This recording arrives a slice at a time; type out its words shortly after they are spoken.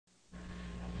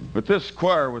But this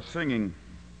choir was singing,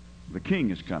 "The King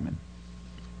is Coming."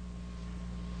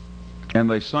 And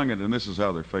they sung it, and this is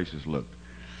how their faces looked.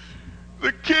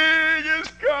 "The King is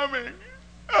coming.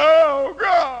 Oh,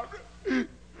 God.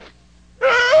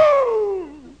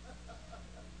 Oh."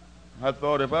 I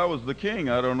thought, if I was the king,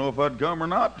 I don't know if I'd come or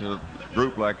not to a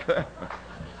group like that.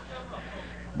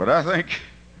 But I think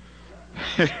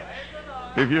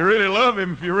if you really love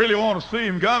him, if you really want to see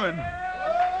him coming,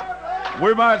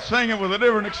 we might sing it with a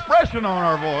different expression on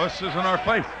our voices and our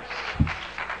faces.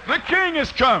 The King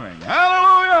is coming.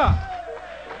 Hallelujah.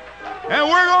 And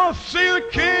we're going to see the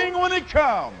King when he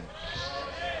comes.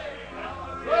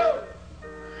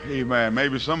 Amen.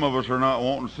 Maybe some of us are not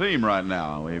wanting to see him right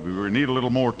now. Maybe we need a little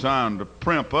more time to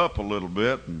primp up a little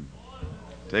bit and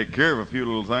take care of a few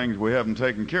little things we haven't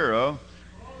taken care of.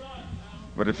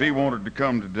 But if he wanted to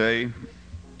come today,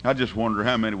 I just wonder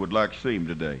how many would like to see him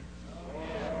today.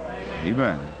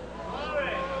 Amen.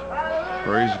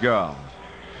 Praise God.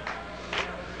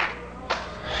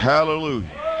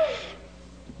 Hallelujah.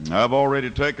 I've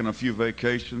already taken a few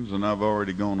vacations, and I've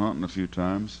already gone hunting a few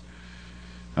times.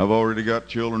 I've already got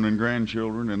children and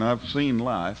grandchildren, and I've seen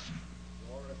life.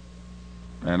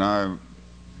 And I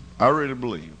really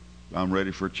believe I'm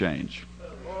ready for a change.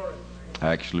 I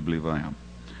actually believe I am.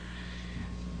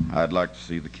 I'd like to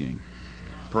see the King.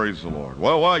 Praise the Lord.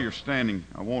 Well, while you're standing,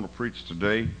 I want to preach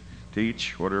today,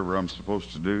 teach, whatever I'm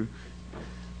supposed to do.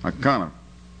 I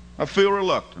feel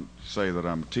reluctant to say that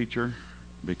I'm a teacher,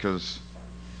 because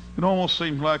it almost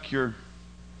seems like you're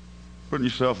putting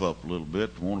yourself up a little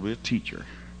bit to want to be a teacher.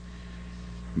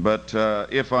 But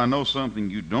if I know something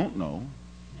you don't know,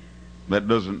 that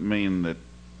doesn't mean that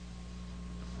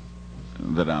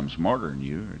I'm smarter than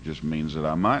you. It just means that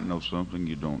I might know something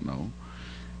you don't know.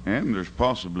 And there's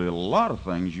possibly a lot of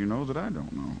things you know that I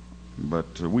don't know.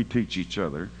 But we teach each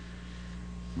other.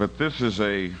 But this is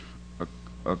a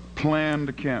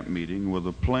planned camp meeting with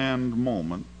a planned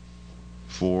moment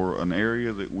for an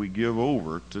area that we give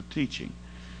over to teaching.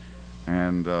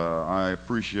 And I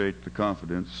appreciate the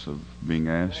confidence of being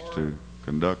asked to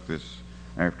conduct this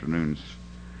afternoon's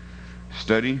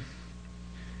study.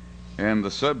 And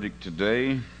the subject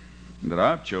today that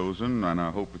I've chosen, and I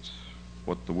hope it's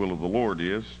what the will of the Lord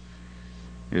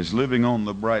is living on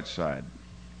the bright side.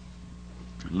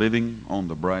 Living on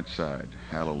the bright side.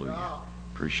 Hallelujah.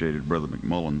 Appreciated Brother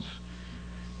McMullen's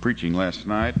preaching last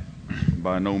night.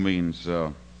 By no means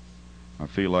I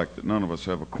feel like that none of us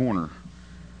have a corner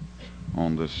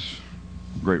on this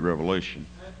great revelation.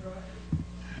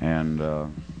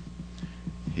 And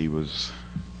he was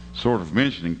sort of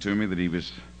mentioning to me that he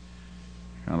was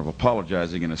kind of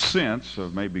apologizing in a sense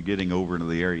of maybe getting over into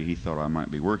the area he thought I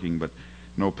might be working, but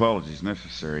no apologies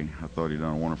necessary. I thought he'd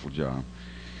done a wonderful job.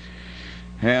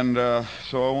 And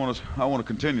so I want to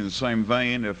continue in the same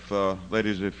vein,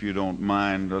 ladies, if you don't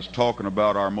mind us talking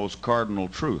about our most cardinal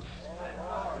truth.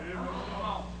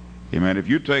 Amen. If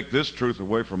you take this truth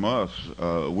away from us,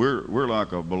 we're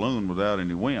like a balloon without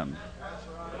any wind.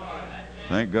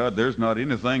 Thank God there's not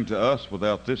anything to us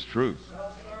without this truth.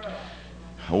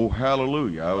 Oh,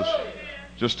 hallelujah. I was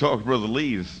just talking to Brother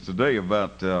Lee today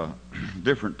about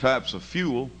different types of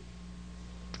fuel.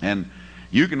 And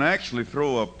you can actually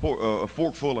throw a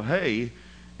fork full of hay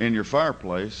in your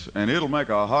fireplace, and it'll make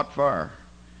a hot fire.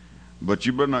 But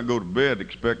you better not go to bed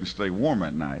expecting to stay warm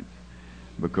at night,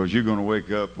 because you're going to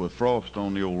wake up with frost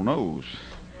on the old nose.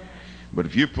 But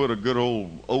if you put a good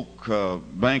old oak,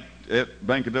 bank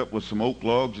it up with some oak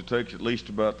logs, it takes at least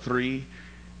about 3,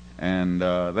 and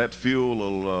that fuel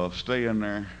will stay in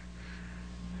there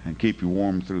and keep you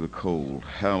warm through the cold.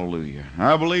 Hallelujah.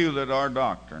 I believe that our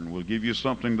doctrine will give you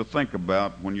something to think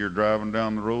about when you're driving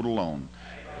down the road alone.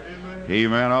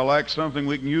 Amen. I like something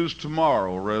we can use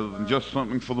tomorrow rather than just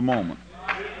something for the moment.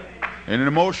 And an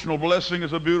emotional blessing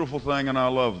is a beautiful thing, and I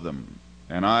love them.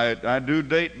 And I do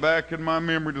date back in my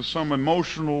memory to some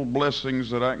emotional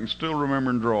blessings that I can still remember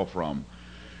and draw from.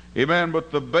 Amen. But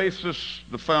the basis,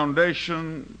 the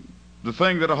foundation, the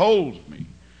thing that holds me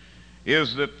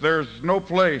is that there's no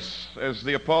place, as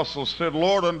the apostle said,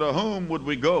 Lord, unto whom would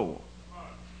we go?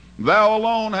 Thou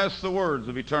alone hast the words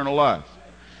of eternal life.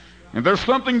 And there's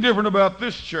something different about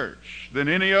this church than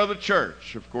any other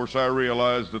church. Of course, I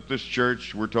realize that this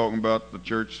church, we're talking about the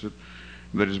church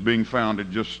that is being founded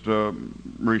just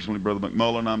recently, Brother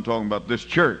McMullen. I'm talking about this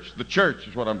church. The church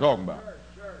is what I'm talking about.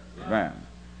 Man,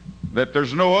 that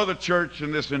there's no other church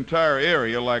in this entire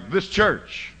area like this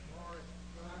church.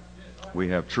 We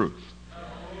have truth.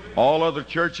 All other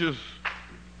churches,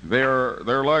 they're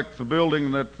like the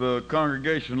building that the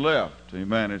congregation left.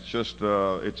 Amen. It's just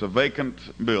it's a vacant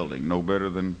building, no better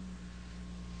than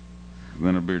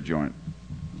a beer joint.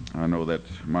 I know that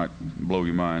might blow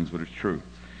your minds, but it's true.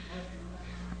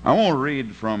 I want to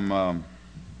read from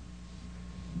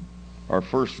our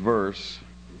first verse,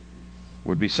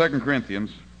 would be 2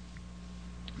 Corinthians,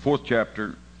 4th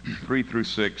chapter, 3 through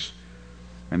 6,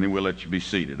 and then we'll let you be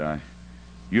seated.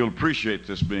 You'll appreciate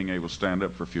this being able to stand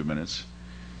up for a few minutes.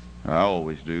 I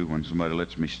always do. When somebody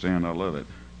lets me stand, I love it.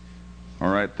 All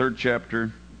right, 3rd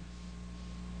chapter,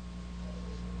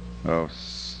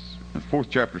 4th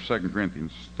chapter, 2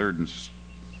 Corinthians, 3rd and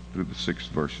through the 6th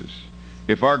verses.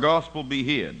 If our gospel be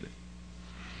hid.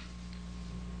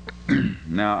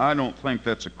 Now, I don't think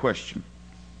that's a question.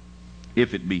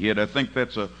 If it be hid, I think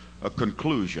that's a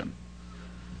conclusion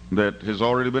that has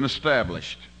already been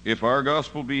established. If our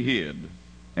gospel be hid,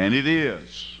 and it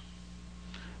is,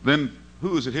 then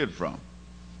who is it hid from?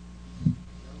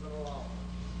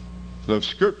 The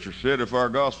Scripture said if our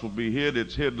gospel be hid,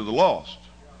 it's hid to the lost.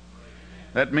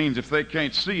 That means if they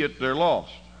can't see it, they're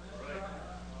lost.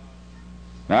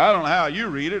 Now, I don't know how you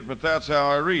read it, but that's how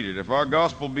I read it. If our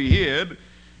gospel be hid,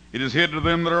 it is hid to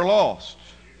them that are lost.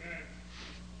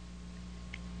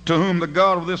 To whom the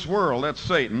god of this world, that's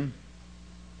Satan,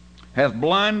 hath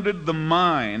blinded the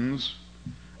minds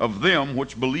of them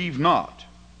which believe not.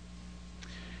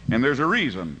 And there's a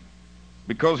reason.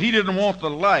 Because he didn't want the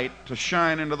light to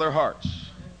shine into their hearts.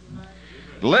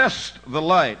 Lest the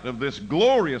light of this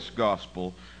glorious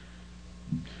gospel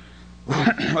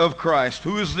of Christ,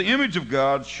 who is the image of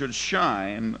God, should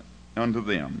shine unto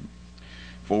them.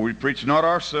 For we preach not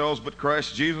ourselves, but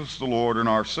Christ Jesus the Lord, and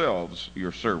ourselves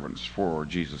your servants for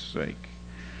Jesus' sake.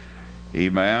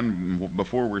 Amen.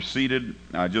 Before we're seated,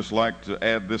 I'd just like to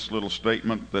add this little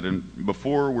statement that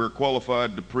before we're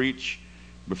qualified to preach,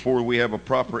 before we have a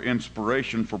proper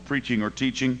inspiration for preaching or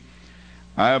teaching,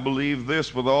 I believe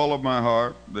this with all of my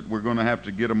heart, that we're going to have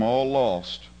to get them all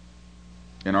lost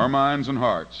in our minds and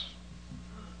hearts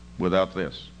without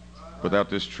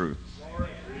this truth.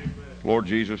 Lord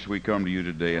Jesus, we come to you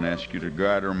today and ask you to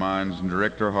guide our minds and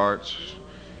direct our hearts.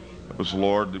 Help us,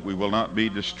 Lord, that we will not be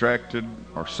distracted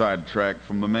or sidetracked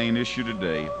from the main issue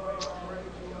today.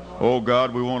 Oh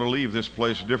God, we want to leave this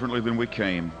place differently than we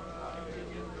came.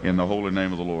 In the holy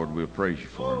name of the Lord, we'll praise you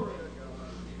for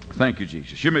it. Thank you,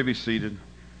 Jesus. You may be seated.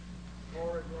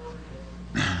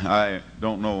 I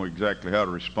don't know exactly how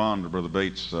to respond to Brother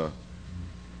Bates'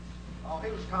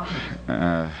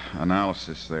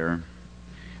 analysis there.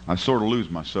 I sort of lose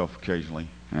myself occasionally,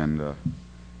 and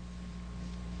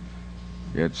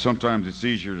sometimes it's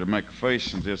easier to make a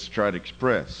face than just try to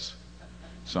express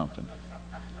something.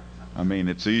 I mean,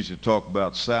 it's easy to talk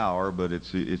about sour, but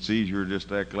it's easier just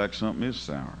to act like something is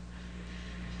sour.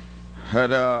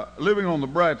 Living on the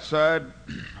bright side,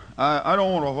 I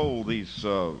don't want to hold these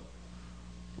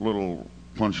little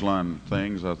punchline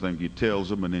things. I think you tells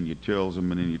them, and then you tells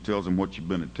them, and then you tells them what you've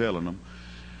been telling them.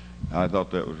 I thought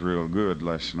that was real good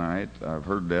last night. I've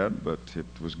heard that, but it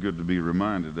was good to be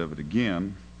reminded of it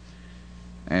again.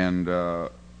 And I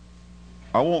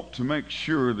want to make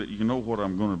sure that you know what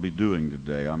I'm going to be doing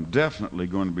today. I'm definitely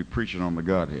going to be preaching on the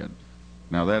Godhead.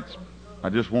 Now I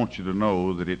just want you to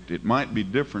know that it might be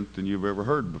different than you've ever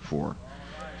heard before.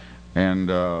 And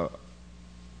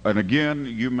again,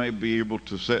 you may be able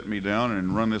to set me down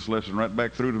and run this lesson right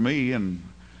back through to me, and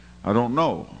I don't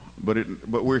know. But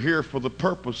we're here for the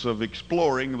purpose of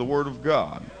exploring the Word of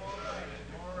God.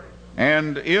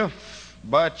 And if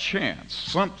by chance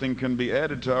something can be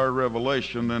added to our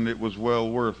revelation, then it was well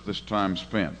worth this time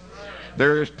spent.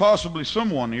 There is possibly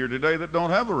someone here today that don't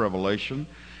have a revelation,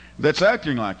 that's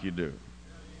acting like you do.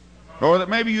 Or that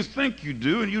maybe you think you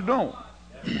do and you don't.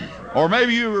 Or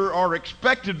maybe you are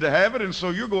expected to have it, and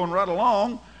so you're going right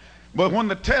along. But when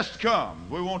the test comes,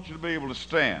 we want you to be able to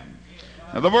stand.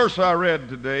 Now, the verse I read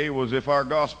today was, if our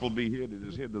gospel be hid, it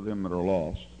is hid to them that are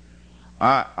lost.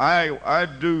 I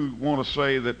do want to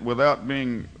say that without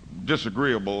being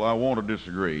disagreeable, I want to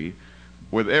disagree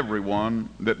with everyone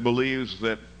that believes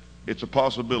that it's a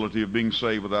possibility of being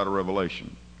saved without a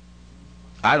revelation.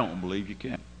 I don't believe you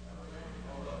can.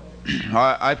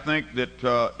 I think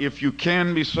that if you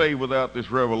can be saved without this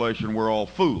revelation, we're all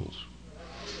fools.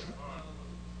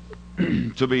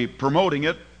 To be promoting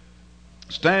it,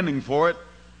 standing for it,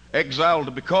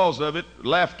 exiled because of it,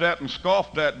 laughed at and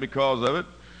scoffed at because of it,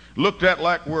 looked at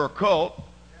like we're a cult.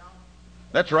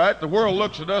 That's right. The world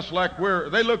looks at us like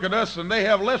they look at us and they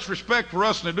have less respect for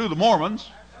us than they do the Mormons,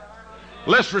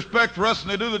 less respect for us than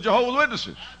they do the Jehovah's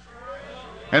Witnesses.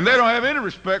 And they don't have any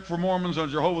respect for Mormons or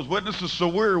Jehovah's Witnesses, so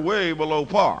we're way below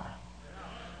par.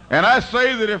 And I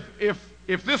say that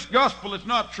if this gospel is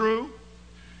not true,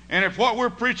 and if what we're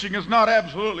preaching is not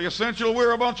absolutely essential,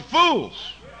 we're a bunch of fools.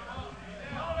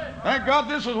 Thank God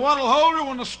this is what will hold you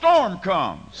when the storm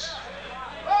comes.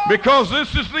 Because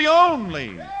this is the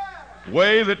only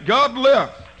way that God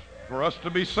left for us to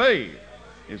be saved.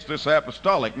 It's this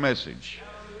apostolic message.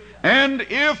 And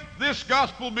if this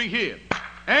gospel be hid,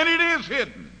 and it is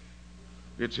hidden,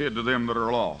 it's hid to them that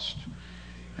are lost.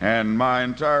 And my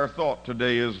entire thought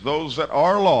today is those that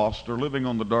are lost are living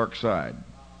on the dark side.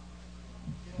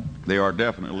 They are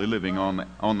definitely living on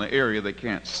the area they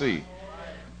can't see.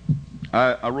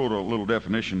 I wrote a little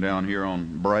definition down here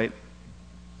on bright.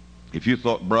 If you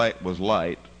thought bright was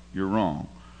light, you're wrong.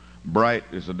 Bright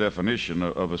is a definition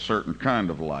of a certain kind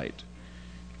of light.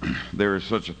 There is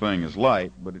such a thing as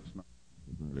light, but it's not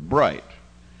really bright.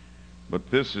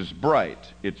 But this is bright.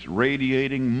 It's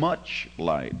radiating much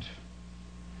light.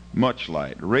 Much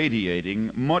light.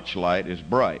 Radiating much light is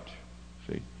bright.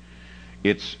 See?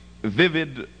 It's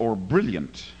vivid or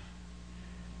brilliant.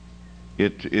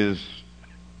 It is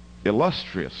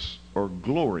illustrious or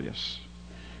glorious.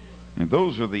 And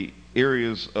those are the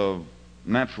areas of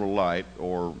natural light,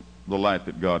 or the light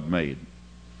that God made,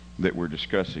 that we're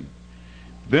discussing.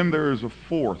 Then there is a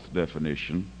fourth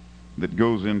definition that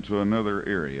goes into another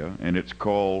area, and it's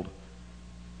called,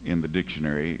 in the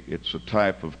dictionary, it's a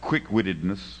type of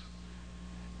quick-wittedness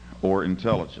or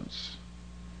intelligence.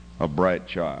 A bright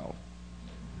child.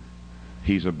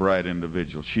 He's a bright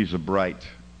individual. She's a bright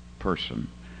person.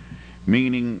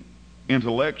 Meaning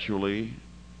intellectually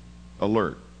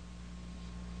alert,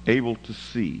 able to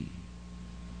see,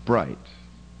 bright.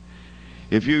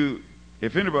 If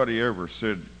anybody ever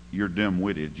said you're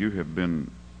dim-witted, you have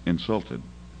been insulted.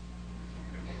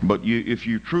 But if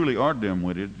you truly are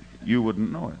dim-witted, you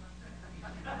wouldn't know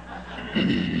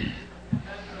it.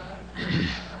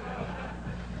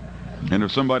 And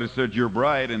if somebody said you're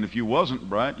bright, and if you wasn't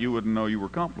bright, you wouldn't know you were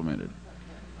complimented.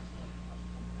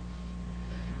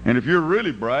 And if you're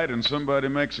really bright and somebody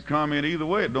makes a comment either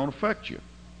way, it don't affect you.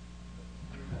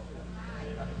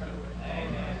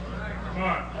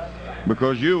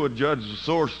 Because you would judge the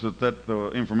source that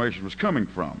the information was coming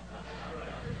from.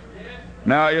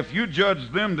 Now, if you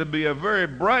judge them to be a very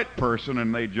bright person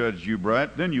and they judge you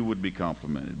bright, then you would be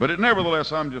complimented. But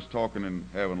nevertheless, I'm just talking and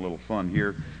having a little fun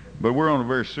here. But we're on a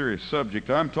very serious subject.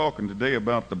 I'm talking today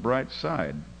about the bright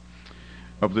side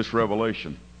of this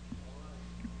revelation.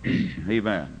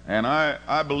 Amen. And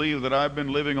I believe that I've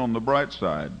been living on the bright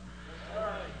side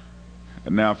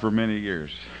now for many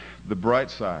years. The bright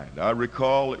side. I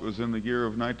recall it was in the year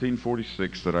of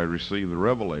 1946 that I received the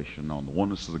revelation on the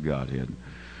oneness of the Godhead.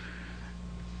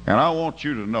 And I want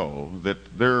you to know that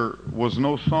there was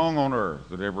no song on earth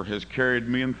that ever has carried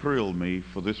me and thrilled me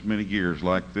for this many years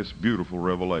like this beautiful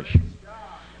revelation.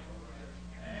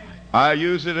 I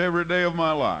use it every day of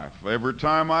my life. Every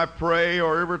time I pray,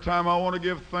 or every time I want to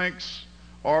give thanks,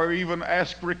 or even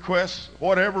ask requests,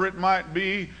 whatever it might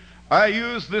be, I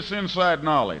use this inside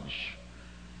knowledge.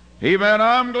 Amen.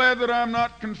 I'm glad that I'm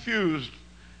not confused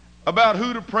about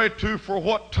who to pray to for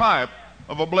what type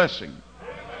of a blessing.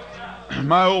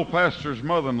 My old pastor's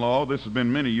mother-in-law, this has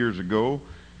been many years ago,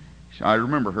 I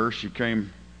remember her. She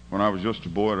came when I was just a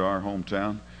boy to our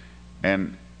hometown,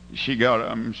 and she got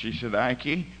up and she said,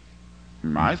 "Ike,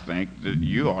 I think that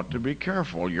you ought to be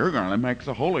careful. You're going to make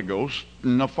the Holy Ghost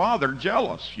and the Father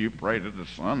jealous. You pray to the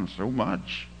Son so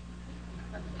much.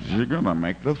 You're going to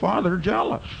make the Father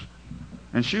jealous."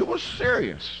 And she was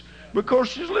serious, because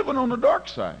she's living on the dark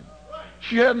side.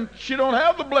 She don't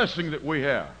have the blessing that we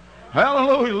have.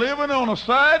 Hallelujah, living on a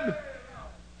side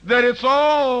that it's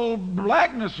all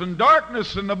blackness and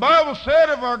darkness. And the Bible said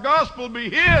if our gospel be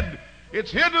hid,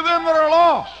 it's hid to them that are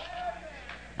lost.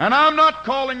 And I'm not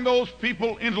calling those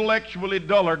people intellectually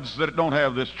dullards that don't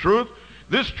have this truth.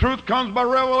 This truth comes by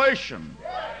revelation.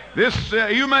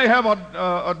 You may have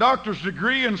a doctor's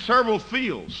degree in several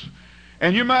fields,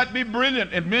 and you might be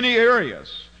brilliant in many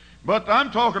areas. But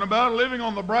I'm talking about living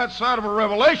on the bright side of a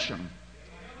revelation.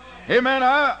 Amen.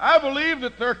 I believe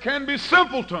that there can be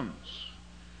simpletons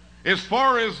as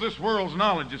far as this world's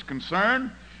knowledge is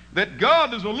concerned, that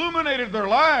God has illuminated their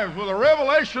lives with a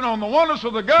revelation on the oneness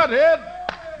of the Godhead,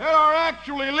 that are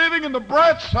actually living in the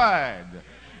bright side.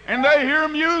 And they hear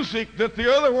music that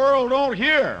the other world don't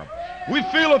hear. We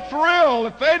feel a thrill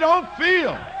that they don't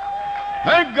feel.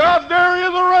 Thank God there is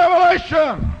a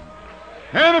revelation.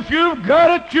 And if you've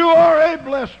got it, you are a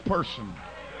blessed person.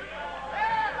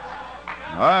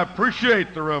 I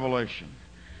appreciate the revelation.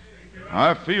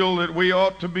 I feel that we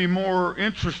ought to be more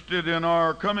interested in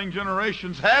our coming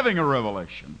generations having a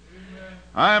revelation.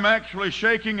 I am actually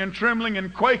shaking and trembling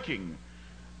and quaking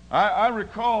I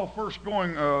recall first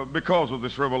going, because of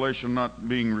this revelation not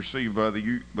being received by the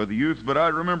youth, but I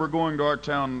remember going to our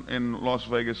town in Las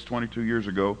Vegas 22 years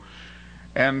ago,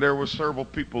 and there were several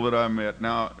people that I met.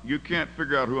 Now, you can't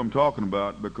figure out who I'm talking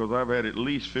about because I've had at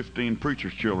least 15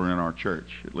 preachers' children in our church,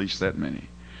 at least that many.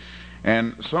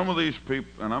 And some of these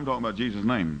people, and I'm talking about Jesus'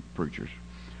 name preachers,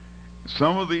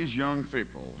 some of these young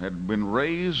people had been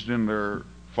raised in their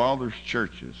fathers'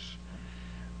 churches,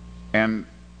 and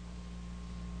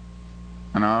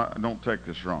I don't take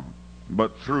this wrong,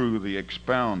 but through the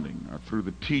expounding, or through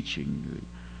the teaching,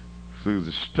 through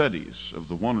the studies of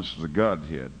the oneness of the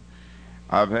Godhead,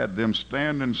 I've had them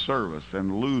stand in service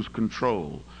and lose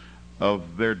control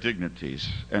of their dignities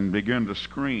and begin to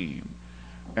scream.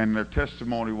 And their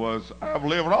testimony was, I've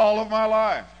lived all of my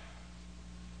life,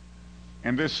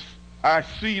 and this I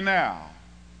see now.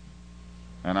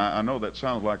 And I know that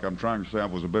sounds like I'm trying to say I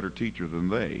was a better teacher than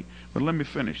they, but let me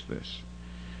finish this.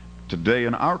 Today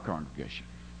in our congregation,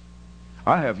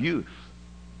 I have youth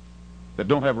that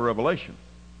don't have a revelation.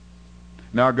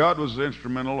 Now, God was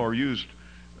instrumental or used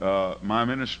my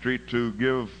ministry to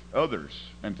give others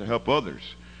and to help others.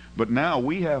 But now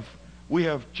we have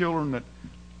children that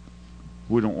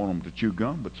we don't want them to chew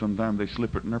gum, but sometimes they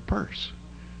slip it in their purse.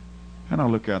 And I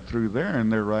look out through there, and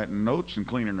they're writing notes and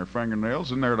cleaning their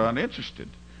fingernails, and they're not interested.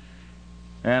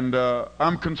 And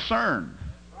I'm concerned.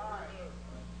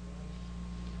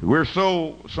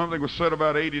 Something was said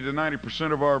about 80 to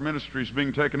 90% of our ministries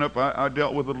being taken up. I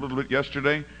dealt with it a little bit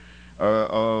yesterday.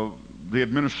 The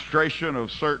administration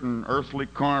of certain earthly,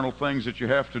 carnal things that you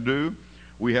have to do.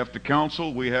 We have to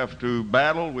counsel, we have to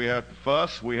battle, we have to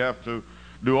fuss, we have to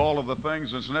do all of the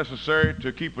things that's necessary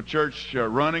to keep a church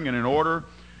running and in order.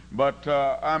 But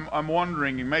I'm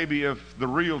wondering maybe if the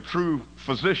real true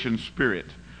physician spirit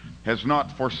has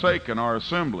not forsaken our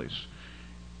assemblies.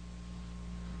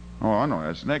 Oh, I know,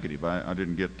 that's negative. I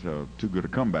didn't get too good a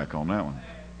comeback on that one.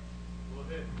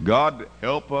 God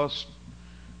help us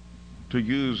to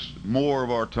use more of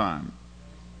our time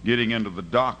getting into the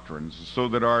doctrines so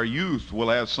that our youth will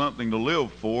have something to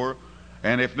live for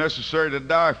and, if necessary, to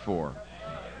die for.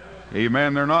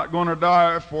 Amen. They're not going to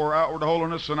die for outward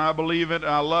holiness, and I believe it.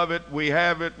 I love it. We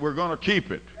have it. We're going to keep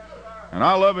it. And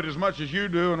I love it as much as you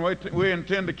do, and we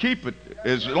intend to keep it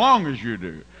as long as you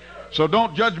do. So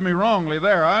don't judge me wrongly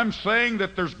there. I'm saying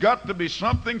that there's got to be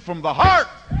something from the heart.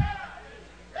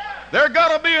 There's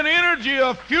got to be an energy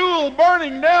of fuel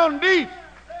burning down deep.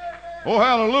 Oh,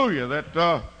 hallelujah.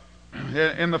 That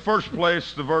in the first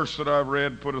place, the verse that I've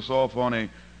read put us off on a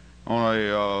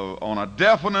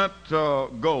definite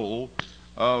goal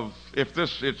of if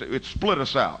it split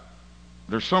us out.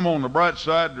 There's some on the bright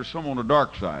side, there's some on the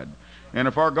dark side. And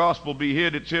if our gospel be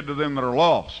hid, it's hid to them that are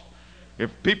lost. If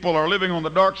people are living on the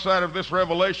dark side of this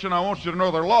revelation, I want you to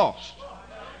know they're lost.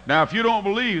 Now, if you don't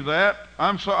believe that,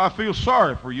 I feel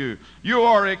sorry for you. You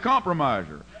are a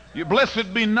compromiser. You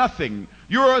blessed be nothing.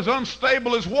 You're as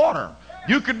unstable as water.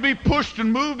 You could be pushed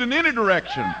and moved in any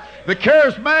direction. The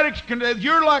charismatics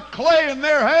you're like clay in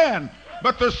their hand,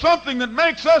 but there's something that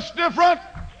makes us different.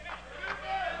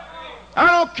 I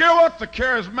don't care what the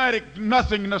charismatic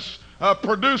nothingness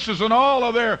produces in all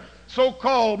of their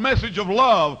so-called message of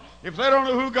love. If they don't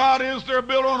know who God is, they're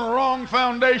built on a wrong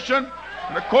foundation.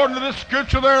 And according to this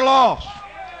scripture, they're lost.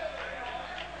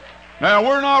 Now,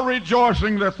 we're not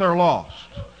rejoicing that they're lost,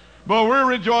 but we're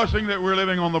rejoicing that we're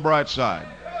living on the bright side.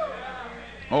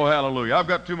 Oh, hallelujah. I've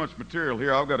got too much material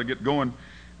here. I've got to get going.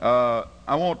 I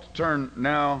want to turn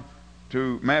now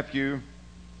to Matthew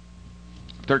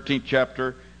 13th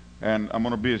chapter, and I'm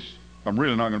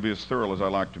really not going to be as thorough as I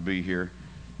like to be here.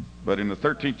 But in the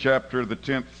 13th chapter, the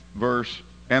 10th verse,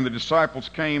 and the disciples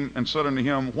came and said unto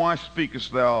him, Why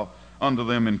speakest thou unto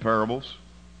them in parables?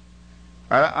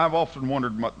 I've often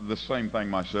wondered the same thing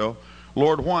myself.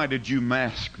 Lord, why did you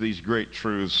mask these great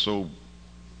truths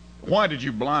why did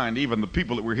you blind even the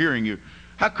people that were hearing you?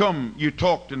 How come you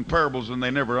talked in parables and they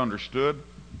never understood?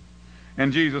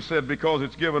 And Jesus said, Because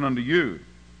it's given unto you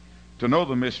to know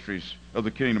the mysteries of the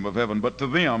kingdom of heaven, but to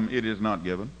them it is not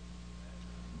given.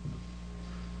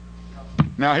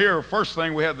 Now here, first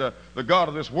thing, we had the God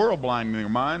of this world blinding their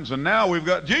minds, and now we've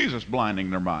got Jesus blinding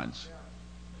their minds.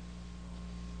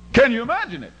 Can you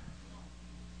imagine it?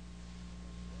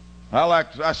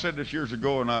 I said this years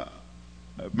ago, and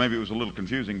maybe it was a little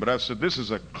confusing, but I said this is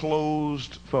a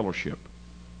closed fellowship.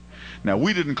 Now,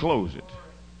 we didn't close it,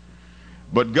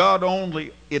 but God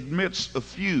only admits a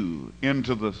few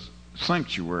into the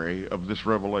sanctuary of this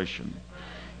revelation.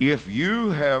 If you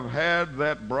have had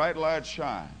that bright light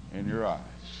shine in your eyes,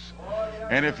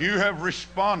 and if you have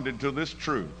responded to this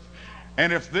truth,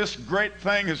 And if this great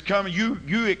thing has come,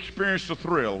 you experienced a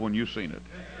thrill when you've seen it.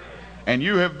 And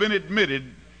you have been admitted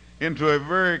into a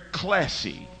very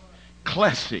classic,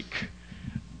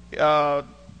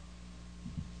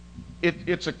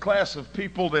 it's a class of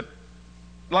people that,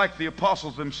 like the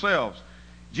apostles themselves,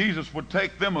 Jesus would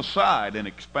take them aside and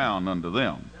expound unto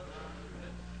them.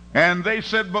 And they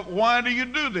said, but why do you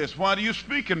do this? Why do you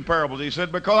speak in parables? He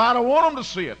said, because I don't want them to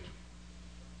see it.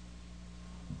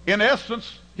 In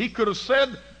essence, he could have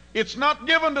said, it's not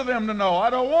given to them to know. I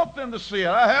don't want them to see it.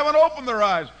 I haven't opened their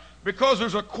eyes, because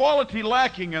there's a quality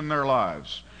lacking in their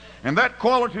lives. And that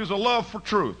quality is a love for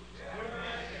truth.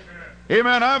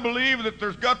 Amen. I believe that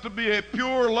there's got to be a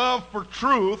pure love for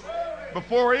truth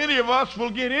before any of us will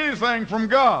get anything from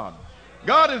God.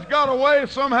 God has got a way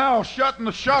somehow of shutting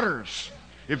the shutters.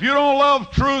 If you don't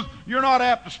love truth, you're not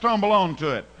apt to stumble onto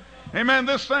it. Amen.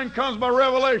 This thing comes by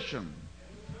revelation.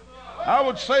 I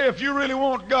would say, if you really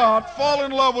want God, fall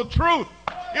in love with truth.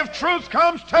 If truth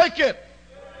comes, take it.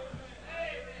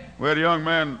 We had a young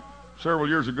man several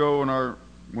years ago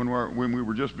when we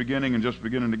were just beginning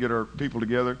to get our people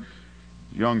together.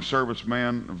 Young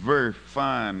serviceman, very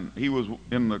fine. He was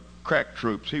in the crack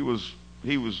troops. He was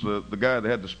the guy that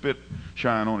had the spit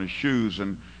shine on his shoes,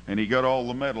 and he got all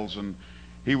the medals, and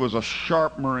he was a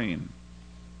sharp Marine.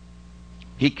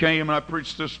 He came, and I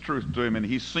preached this truth to him, and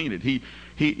he's seen it. He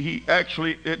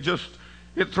actually, it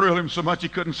thrilled him so much he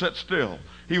couldn't sit still.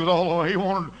 He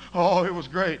wanted, it was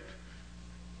great.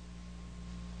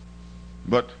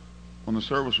 But when the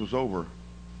service was over,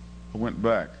 I went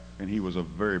back, and he was a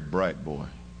very bright boy.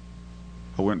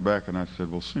 I went back and I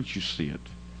said, well, since you see it,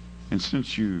 and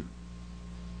since you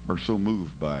are so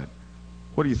moved by it,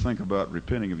 what do you think about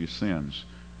repenting of your sins?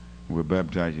 We'll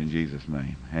baptize you in Jesus'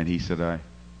 name. And he said,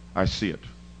 I see it.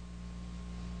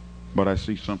 But I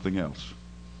see something else.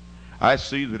 I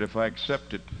see that if I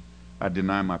accept it, I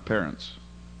deny my parents.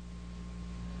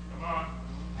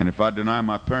 And if I deny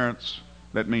my parents,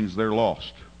 that means they're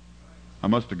lost. I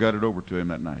must have got it over to him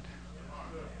that night.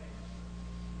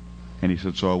 And he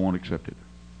said, so I won't accept it.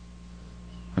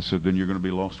 I said, then you're going to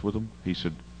be lost with them? He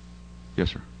said,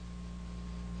 yes, sir.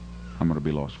 I'm going to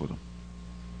be lost with them.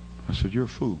 I said, you're a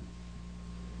fool.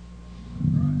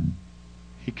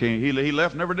 He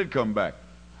left, never did come back.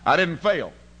 I didn't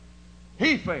fail.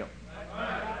 He failed.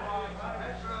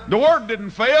 The word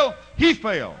didn't fail. He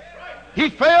failed. He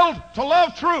failed to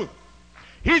love truth.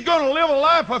 He's going to live a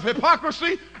life of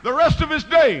hypocrisy the rest of his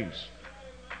days.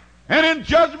 And in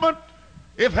judgment,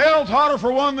 if hell's hotter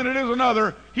for one than it is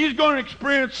another, he's going to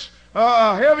experience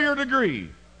a heavier degree,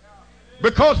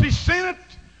 because he's seen it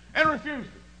and refused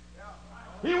it.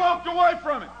 He walked away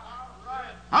from it.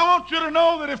 I want you to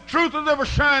know that if truth has ever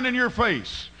shined in your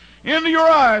face, into your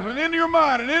eyes, and into your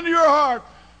mind, and into your heart,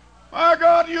 my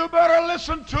God, you better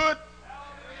listen to it.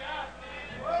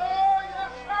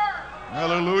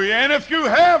 Hallelujah. And if you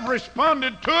have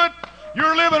responded to it,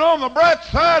 you're living on the bright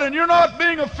side, and you're not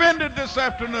being offended this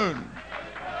afternoon.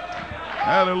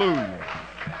 Hallelujah.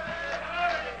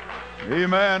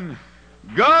 Amen.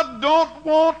 God don't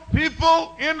want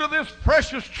people into this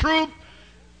precious truth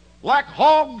like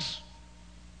hogs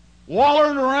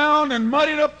wallowing around and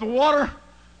muddying up the water.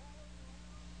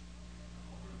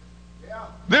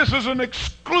 This is an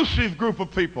exclusive group of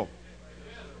people.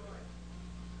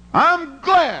 I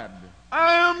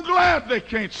am glad they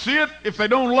can't see it if they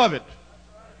don't love it.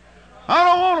 I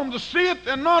don't want them to see it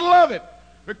and not love it,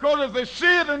 because if they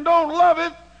see it and don't love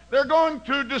it, they're going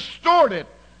to distort it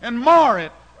and mar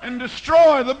it and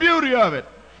destroy the beauty of it.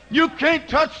 You can't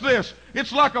touch this.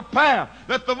 It's like a path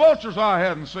that the vulture's eye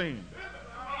hadn't seen.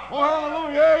 Oh,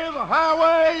 hallelujah. Here's a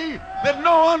highway that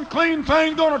no unclean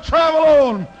thing's going to travel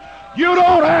on. You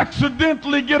don't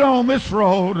accidentally get on this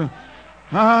road.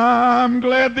 I'm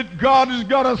glad that God has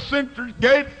got a center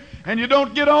gate, and you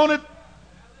don't get on it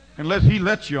unless he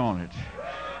lets you on it.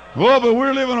 Oh, but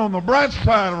we're living on the bright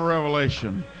side of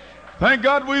Revelation. Thank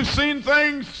God we've seen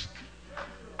things.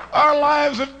 Our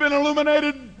lives have been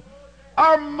illuminated.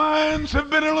 Our minds have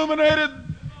been illuminated.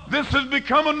 This has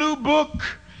become a new book.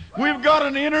 We've got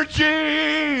an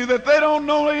energy that they don't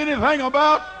know anything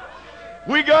about.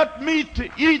 We got meat to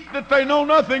eat that they know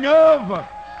nothing of.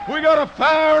 We got a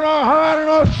fire in our heart and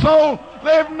our soul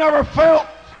they've never felt,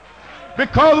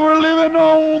 because we're living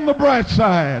on the bright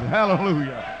side,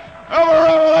 hallelujah, of a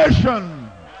revelation.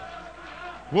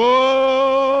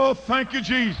 Whoa, thank you,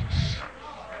 Jesus.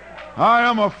 I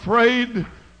am afraid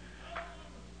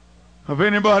of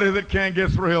anybody that can't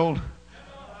get thrilled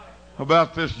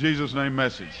about this Jesus name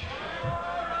message.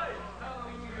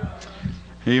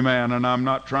 Amen. And I'm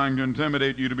not trying to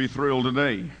intimidate you to be thrilled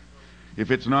today.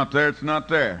 If it's not there, it's not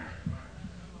there.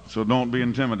 So don't be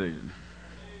intimidated.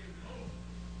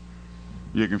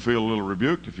 You can feel a little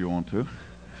rebuked if you want to,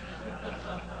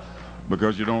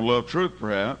 because you don't love truth,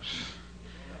 perhaps.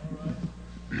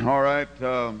 All right.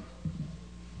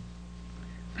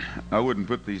 I wouldn't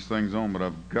put these things on, but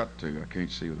I've got to. I can't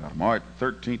see without them. All right,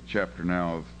 13th chapter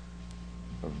now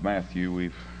of Matthew.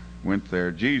 We've went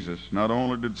there. Jesus, not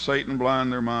only did Satan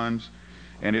blind their minds,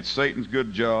 and it's Satan's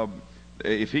good job.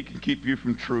 If he can keep you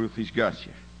from truth, he's got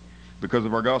you. Because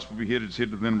of our gospel be hid, it's hid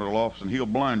to them that are lost, and he'll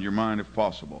blind your mind if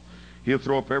possible. He'll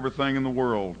throw up everything in the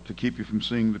world to keep you from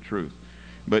seeing the truth.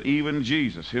 But even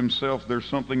Jesus himself, there's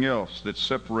something else that's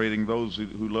separating those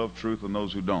who love truth and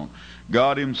those who don't.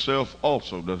 God himself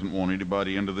also doesn't want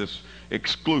anybody into this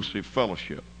exclusive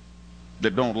fellowship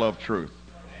that don't love truth.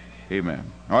 Amen.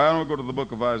 All right, I'm going to go to the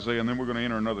book of Isaiah, and then we're going to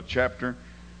enter another chapter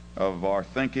of our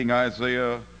thinking.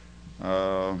 Isaiah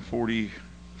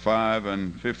 45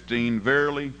 and 15.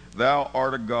 Verily, thou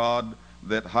art a God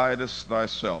that hidest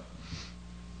thyself.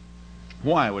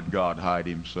 Why would God hide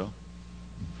himself?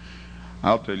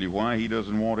 I'll tell you why. He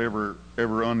doesn't want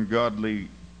every ungodly,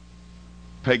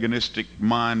 paganistic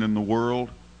mind in the world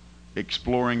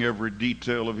exploring every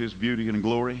detail of his beauty and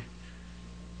glory.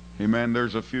 Amen.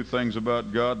 There's a few things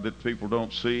about God that people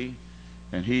don't see,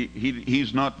 and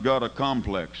he's not got a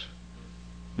complex.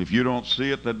 If you don't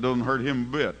see it, that doesn't hurt him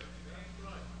a bit.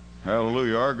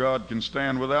 Hallelujah. Our God can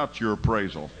stand without your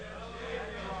appraisal.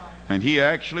 And he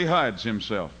actually hides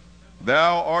himself.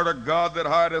 Thou art a God that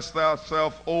hidest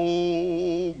thyself,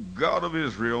 O God of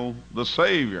Israel, the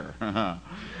Savior.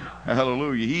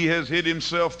 Hallelujah. He has hid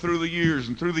himself through the years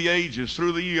and through the ages,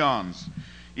 through the eons.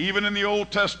 Even in the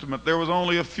Old Testament, there was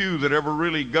only a few that ever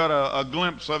really got a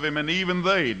glimpse of him, and even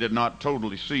they did not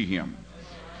totally see him.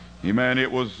 Amen.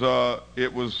 It was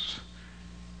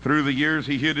through the years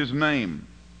he hid his name.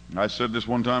 I said this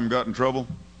one time, got in trouble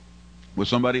with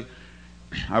somebody.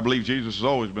 I believe Jesus has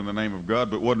always been the name of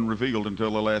God, but wasn't revealed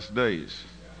until the last days.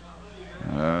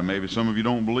 Maybe some of you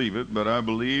don't believe it, but I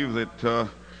believe that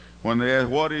when they asked,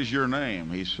 what is your name?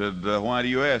 He said, why do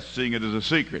you ask, seeing it is a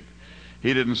secret?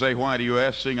 He didn't say, why do you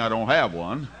ask, seeing I don't have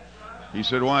one? He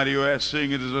said, why do you ask,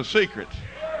 seeing it is a secret?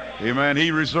 Amen.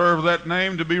 He reserved that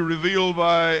name to be revealed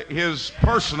by his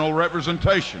personal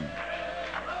representation.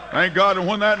 Thank God. And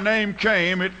when that name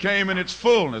came, it came in its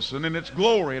fullness and in its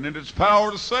glory and in its power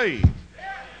to save.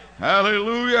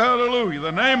 Hallelujah, hallelujah.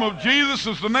 The name of Jesus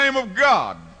is the name of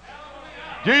God.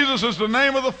 Jesus is the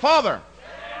name of the Father.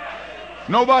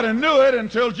 Nobody knew it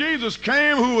until Jesus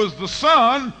came, who was the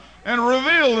Son, and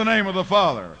revealed the name of the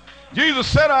Father. Jesus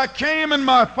said, I came in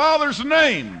my Father's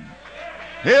name.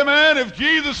 Amen. If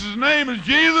Jesus' name is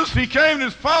Jesus, he came in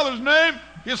his Father's name.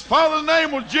 His Father's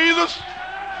name was Jesus.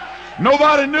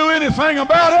 Nobody knew anything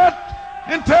about it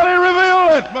until he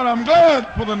revealed it. But I'm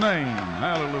glad for the name.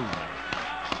 Hallelujah.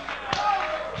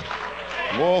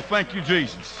 Oh, thank you,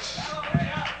 Jesus.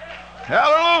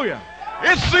 Hallelujah.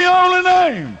 It's the only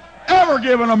name ever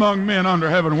given among men under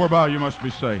heaven whereby you must be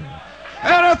saved.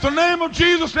 And at the name of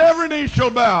Jesus, every knee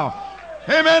shall bow.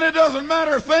 Amen. It doesn't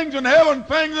matter things in heaven,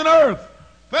 things in earth,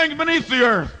 things beneath the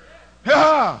earth.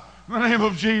 The name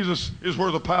of Jesus is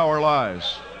where the power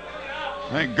lies.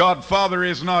 Thank God, Father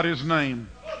is not his name.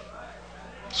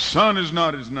 Son is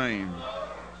not his name.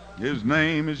 His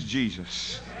name is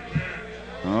Jesus.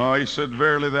 Oh, he said,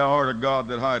 verily thou art a God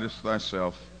that hidest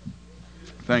thyself.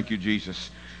 Thank you, Jesus.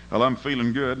 Well, I'm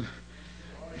feeling good,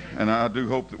 and I do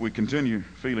hope that we continue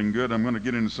feeling good. I'm going to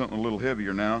get into something a little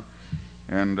heavier now,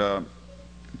 and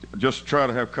just try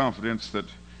to have confidence that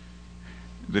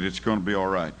it's going to be all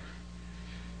right.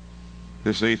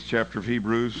 This 8th chapter of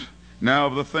Hebrews. Now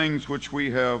of the things which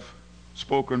we have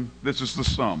spoken, this is the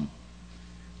sum.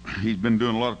 He's been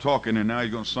doing a lot of talking, and now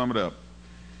he's going to sum it up.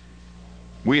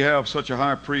 We have such a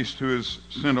high priest who is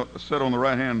set on the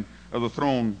right hand of the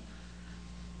throne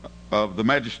of the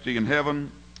majesty in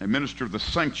heaven, a minister of the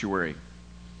sanctuary.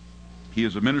 He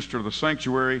is a minister of the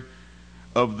sanctuary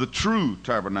of the true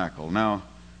tabernacle. Now,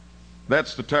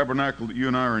 that's the tabernacle that you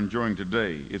and I are enjoying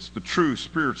today. It's the true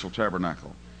spiritual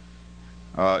tabernacle.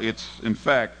 It's, in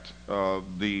fact,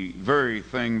 the very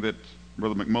thing that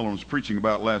Brother McMullen was preaching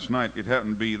about last night. It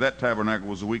happened to be that tabernacle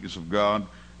was the weakness of God,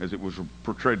 as it was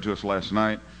portrayed to us last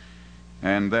night.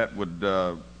 And that would,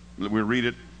 we read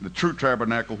it, the true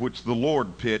tabernacle which the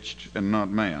Lord pitched and not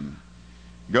man.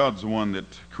 God's the one that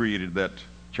created that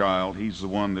child. He's the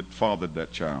one that fathered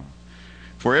that child.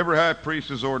 For every high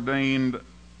priest is ordained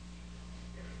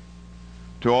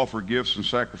to offer gifts and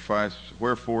sacrifice,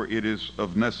 wherefore it is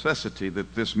of necessity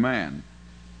that this man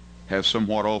has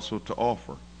somewhat also to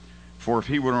offer. For if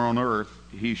he were on earth,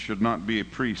 he should not be a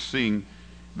priest, seeing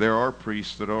there are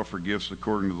priests that offer gifts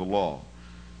according to the law,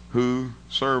 who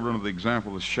served under the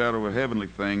example of the shadow of heavenly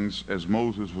things, as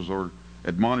Moses was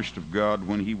admonished of God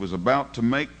when he was about to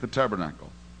make the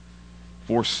tabernacle.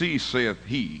 For see, saith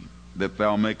he, that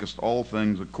thou makest all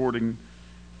things according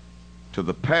to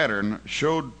the pattern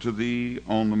showed to thee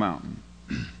on the mountain.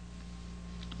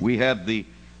 We had the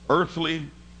earthly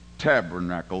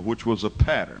tabernacle, which was a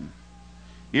pattern.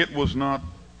 It was not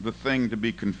the thing to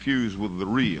be confused with the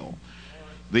real.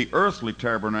 The earthly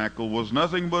tabernacle was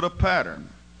nothing but a pattern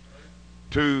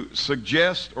to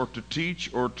suggest or to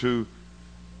teach or to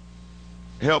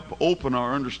help open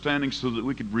our understanding so that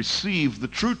we could receive the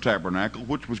true tabernacle,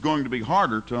 which was going to be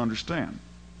harder to understand.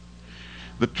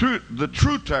 The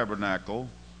true tabernacle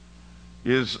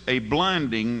is a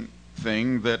blinding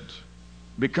thing that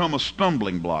become a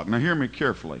stumbling block. Now hear me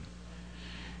carefully.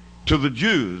 To the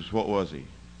Jews, what was he?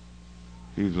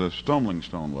 He's a stumbling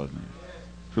stone, wasn't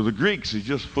he? To the Greeks, he's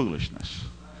just foolishness.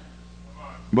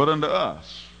 But unto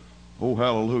us, oh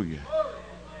hallelujah,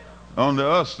 unto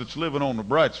us that's living on the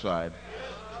bright side,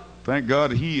 thank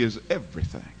God he is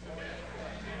everything.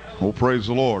 Oh, praise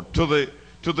the Lord. To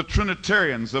the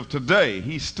Trinitarians of today,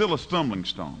 he's still a stumbling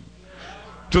stone.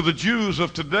 To the Jews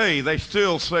of today, they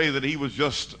still say that he was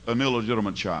just an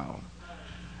illegitimate child.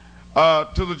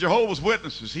 To the Jehovah's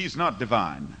Witnesses, he's not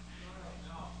divine.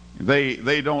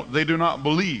 They do not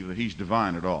believe that he's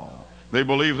divine at all. They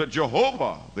believe that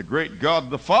Jehovah, the great God,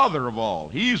 the Father of all,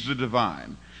 he's the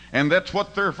divine. And that's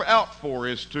what they're out for,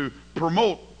 is to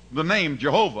promote the name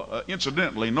Jehovah.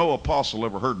 Incidentally, no apostle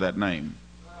ever heard that name.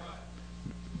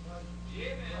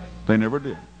 They never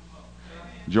did.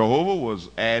 Jehovah was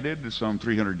added some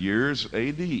 300 years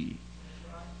A.D.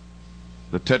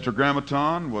 The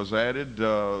Tetragrammaton was added,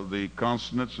 the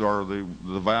consonants or the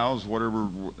vowels, whatever,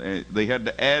 they had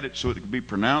to add it so it could be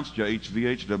pronounced.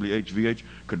 HVH, WHVH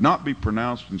could not be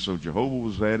pronounced, and so Jehovah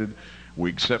was added. We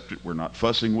accept it. We're not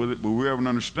fussing with it, but we have an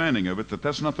understanding of it that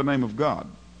that's not the name of God.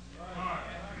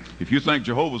 If you think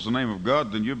Jehovah's the name of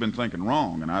God, then you've been thinking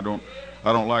wrong, and I don't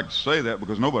like to say that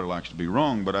because nobody likes to be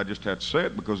wrong, but I just have to say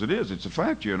it because it is. It's a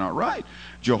fact. You're not right.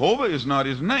 Jehovah is not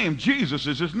his name. Jesus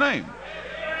is his name.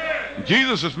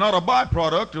 Jesus is not a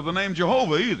byproduct of the name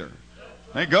Jehovah either.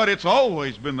 Thank God it's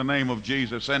always been the name of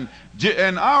Jesus. And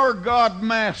our God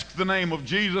masked the name of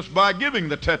Jesus by giving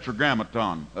the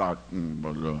Tetragrammaton.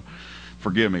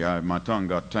 Forgive me, my tongue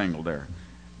got tangled there.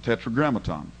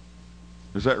 Tetragrammaton.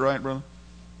 Is that right, brother?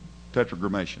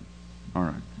 Tetragrammation. All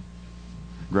right.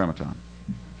 Grammaton.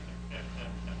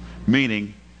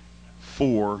 Meaning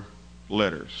 4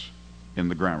 letters in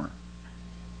the grammar.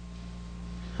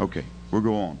 Okay, we'll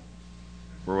go on.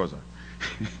 Where was I?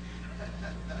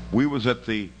 We was at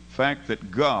the fact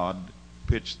that God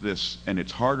pitched this, and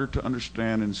it's harder to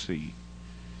understand and see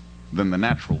than the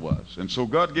natural was. And so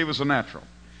God gave us a natural.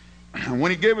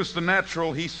 When he gave us the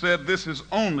natural, he said this is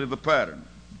only the pattern.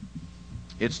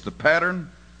 It's the pattern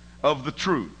of the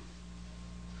truth.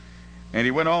 And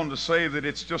he went on to say that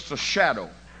it's just a shadow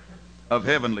of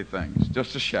heavenly things,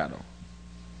 just a shadow.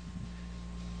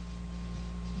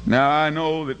 Now, I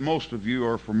know that most of you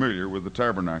are familiar with the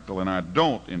tabernacle, and I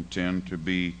don't intend to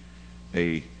be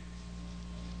this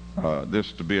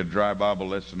to be a dry Bible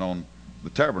lesson on the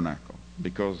tabernacle,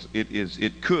 because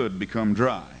it could become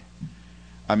dry.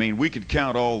 I mean, we could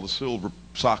count all the silver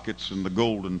sockets and the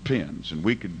golden pins, and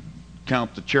we could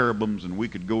count the cherubims, and we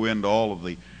could go into all of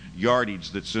the yardage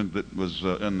that was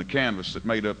in the canvas that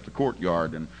made up the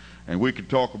courtyard, and we could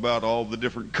talk about all the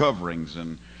different coverings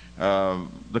and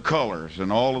the colors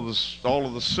and all of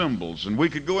the symbols, and we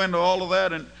could go into all of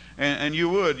that, and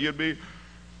you'd be,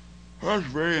 that's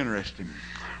very interesting.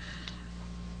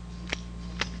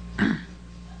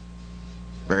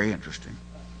 Very interesting.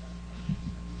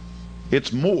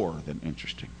 It's more than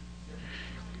interesting.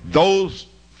 Those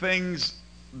things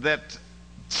that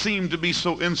seem to be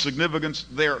so insignificant,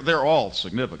 they're all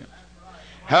significant.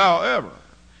 However,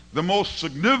 the most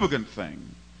significant thing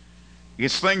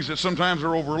is things that sometimes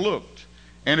are overlooked.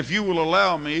 And if you will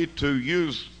allow me to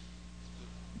use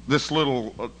this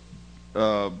little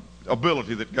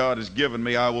ability that God has given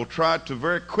me, I will try to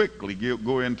very quickly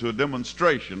go into a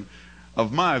demonstration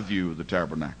of my view of the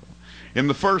tabernacle. In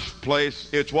the first place,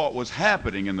 it's what was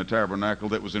happening in the tabernacle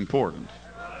that was important.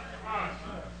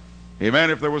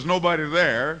 Amen. If there was nobody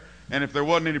there, and if there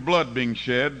wasn't any blood being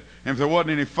shed, and if there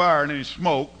wasn't any fire and any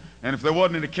smoke, and if there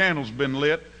wasn't any candles being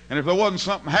lit, and if there wasn't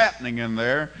something happening in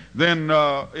there, then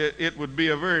it would be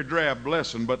a very drab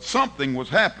lesson. But something was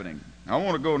happening. I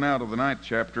want to go now to the 9th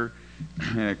chapter,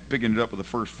 picking it up with the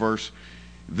first verse.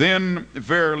 Then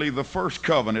verily the first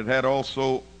covenant had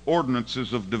also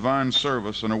ordinances of divine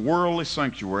service and a worldly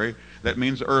sanctuary, that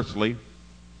means earthly,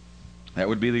 that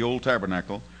would be the old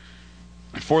tabernacle.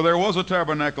 For there was a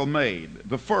tabernacle made,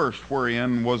 the first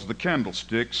wherein was the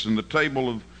candlesticks and the table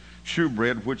of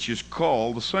shewbread, which is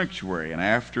called the sanctuary, and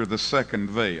after the second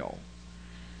veil.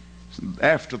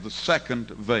 After the second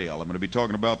veil. I'm going to be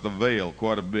talking about the veil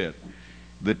quite a bit.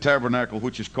 The tabernacle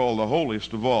which is called the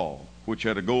holiest of all, which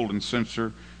had a golden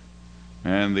censer,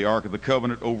 and the ark of the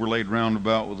covenant overlaid round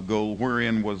about with gold,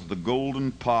 wherein was the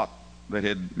golden pot that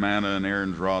had manna and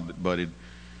Aaron's rod that budded.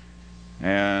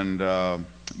 And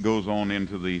goes on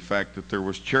into the fact that there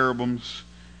was cherubims,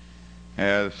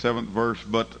 seventh verse.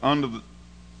 But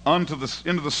into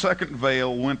the second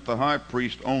veil went the high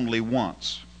priest only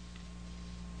once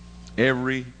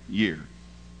every year,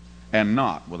 and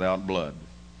not without blood.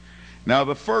 Now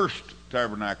the first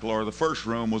tabernacle, or the first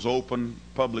room, was open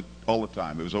public all the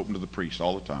time. It was open to the priest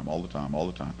all the time, all the time, all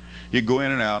the time. You'd go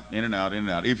in and out, in and out, in and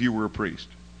out, if you were a priest.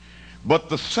 But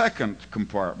the second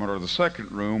compartment, or the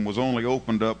second room, was only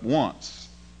opened up once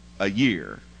a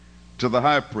year to the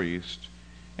high priest,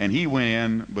 and he went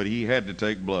in, but he had to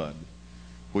take blood,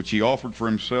 which he offered for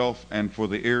himself and for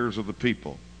the heirs of the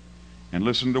people. And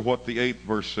listen to what the 8th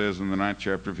verse says in the 9th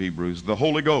chapter of Hebrews. The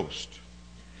Holy Ghost,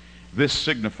 this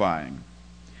signifying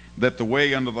that the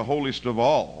way unto the holiest of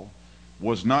all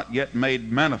was not yet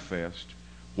made manifest,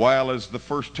 while as the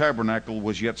first tabernacle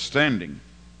was yet standing,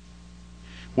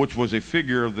 which was a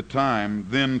figure of the time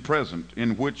then present,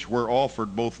 in which were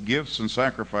offered both gifts and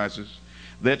sacrifices,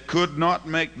 that could not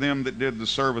make them that did the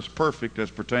service perfect as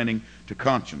pertaining to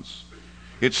conscience.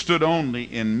 It stood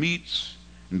only in meats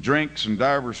and drinks and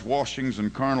divers washings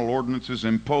and carnal ordinances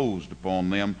imposed upon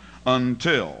them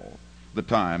until the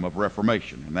time of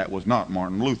Reformation. And that was not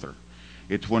Martin Luther.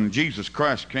 It's when Jesus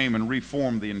Christ came and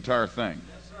reformed the entire thing.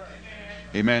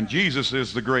 Amen. Jesus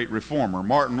is the great reformer.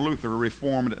 Martin Luther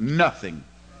reformed nothing.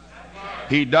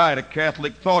 He died a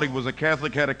Catholic, thought he was a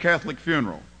Catholic, had a Catholic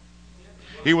funeral.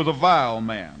 He was a vile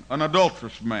man, an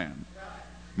adulterous man.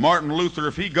 Martin Luther,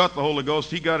 if he got the Holy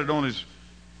Ghost, he got it on the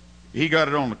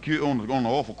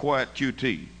awful quiet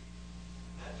QT.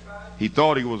 He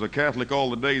thought he was a Catholic all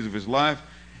the days of his life.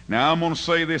 Now I'm going to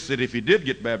say this, that if he did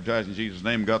get baptized in Jesus'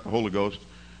 name and got the Holy Ghost,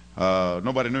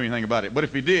 nobody knew anything about it. But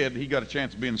if he did, he got a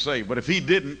chance of being saved. But if he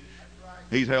didn't,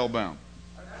 he's hell-bound.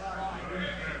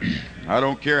 I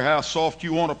don't care how soft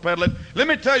you want to peddle it. Let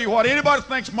me tell you what, anybody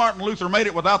thinks Martin Luther made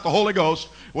it without the Holy Ghost,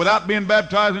 without being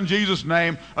baptized in Jesus'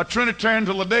 name, a Trinitarian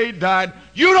till the day he died,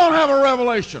 you don't have a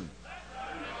revelation.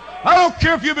 I don't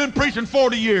care if you've been preaching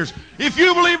 40 years. If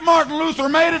you believe Martin Luther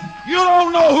made it, you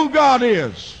don't know who God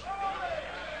is.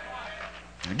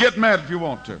 Get mad if you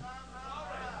want to.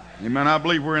 Amen. I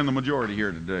believe we're in the majority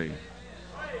here today.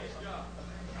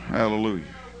 Hallelujah.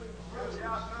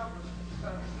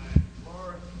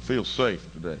 Feel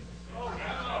safe today.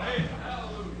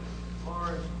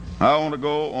 I want to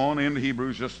go on into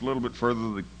Hebrews just a little bit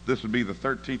further. This would be the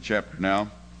 13th chapter now.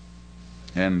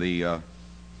 And my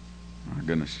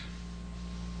goodness.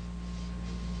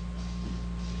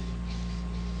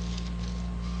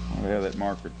 I have that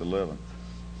marker at the 11th.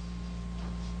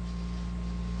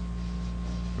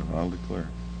 I'll declare.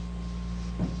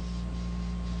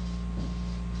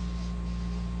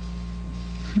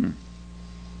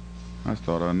 I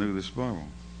thought I knew this Bible.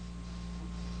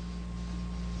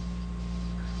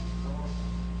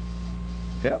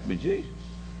 Help me, Jesus.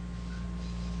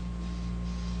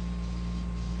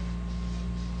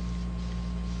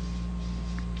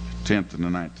 Tenth and the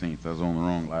 19th. I was on the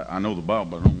wrong line. I know the Bible,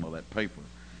 but I don't know that paper.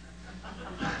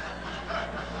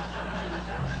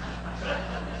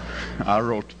 I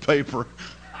wrote the paper.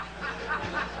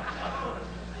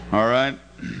 All right.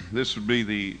 This would be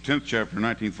the 10th chapter,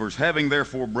 19th verse. Having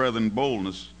therefore, brethren,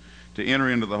 boldness to enter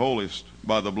into the holiest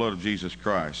by the blood of Jesus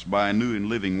Christ, by a new and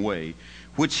living way,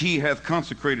 which he hath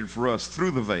consecrated for us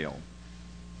through the veil,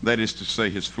 that is to say,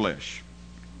 his flesh.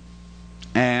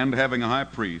 And having a high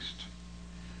priest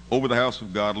over the house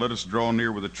of God, let us draw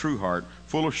near with a true heart,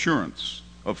 full assurance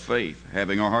of faith,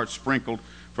 having our hearts sprinkled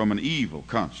from an evil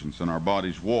conscience and our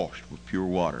bodies washed with pure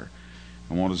water.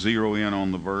 I want to zero in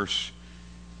on the verse,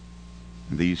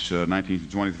 these 19th and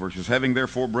 20th verses. Having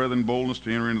therefore, brethren, boldness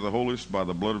to enter into the holiest by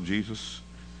the blood of Jesus,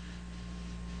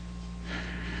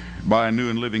 by a new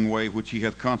and living way which he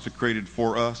hath consecrated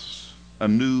for us, a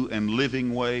new and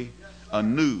living way, a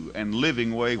new and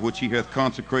living way which he hath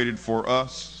consecrated for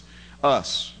us,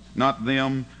 not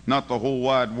them, not the whole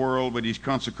wide world, but he's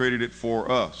consecrated it for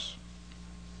us,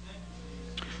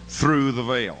 through the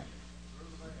veil.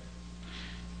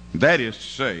 That is to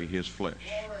say, his flesh.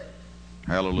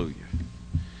 Hallelujah.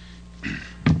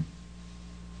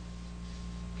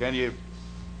 Can you?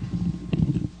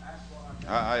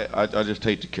 I just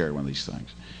hate to carry one of these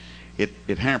things.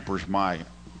 It hampers my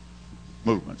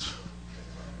movements.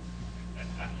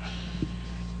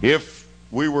 If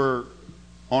we were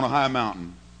on a high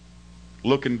mountain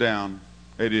looking down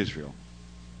at Israel,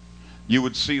 you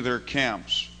would see their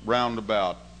camps round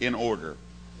about in order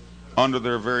under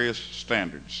their various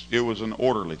standards. It was an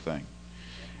orderly thing.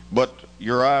 But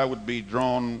your eye would be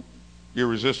drawn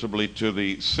irresistibly to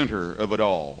the center of it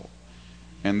all.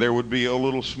 And there would be a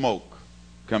little smoke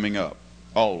coming up,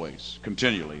 always,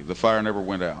 continually. The fire never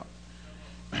went out.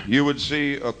 You would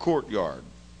see a courtyard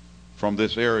from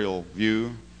this aerial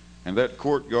view, and that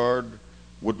courtyard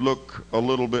would look a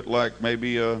little bit like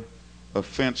maybe a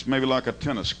fence, maybe like a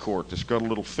tennis court that's got a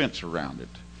little fence around it.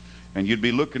 And you'd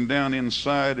be looking down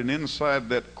inside, and inside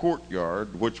that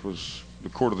courtyard, which was the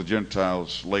court of the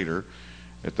Gentiles later,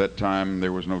 at that time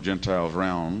there was no Gentiles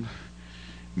around,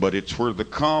 but it's where the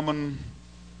common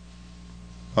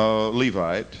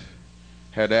Levite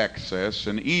had access,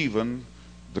 and even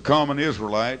the common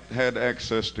Israelite had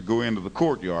access to go into the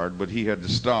courtyard, but he had to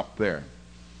stop there.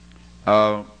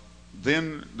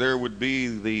 Then there would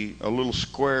be a little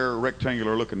square,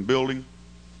 rectangular looking building,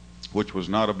 which was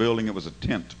not a building, it was a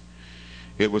tent.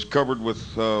 It was covered with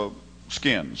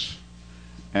skins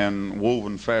and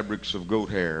woven fabrics of goat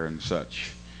hair and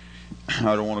such.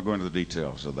 I don't want to go into the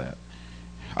details of that.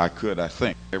 I could, I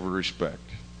think, in every respect.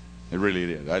 It really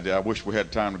did. I wish we had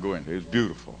time to go into it. It was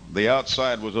beautiful. The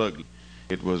outside was ugly.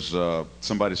 It was,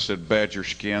 somebody said badger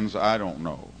skins. I don't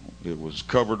know. It was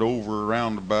covered over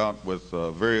around about with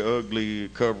a very ugly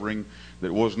covering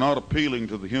that was not appealing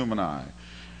to the human eye.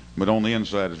 But on the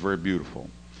inside is very beautiful.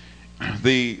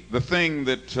 The thing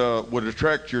that would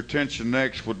attract your attention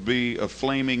next would be a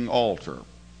flaming altar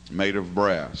made of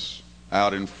brass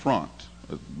out in front.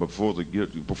 Before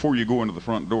you go into the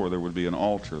front door, there would be an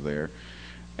altar there.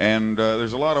 And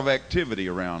there's a lot of activity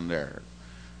around there.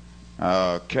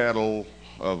 Cattle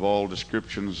of all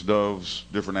descriptions, doves,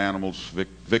 different animals,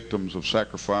 victims of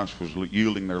sacrifice was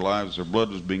yielding their lives. Their blood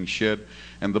was being shed,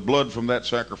 and the blood from that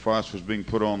sacrifice was being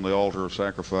put on the altar of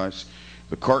sacrifice.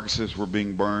 The carcasses were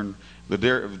being burned. The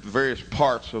various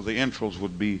parts of the entrails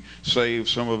would be saved.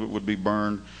 Some of it would be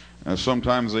burned.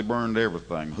 Sometimes they burned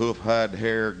everything, hoof, hide,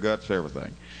 hair, guts,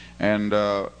 everything. And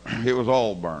it was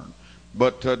all burned.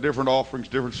 But different offerings,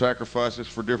 different sacrifices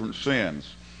for different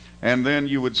sins. And then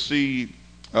you would see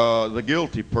the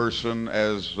guilty person,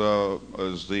 as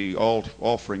the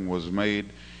offering was made,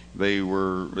 they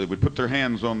would put their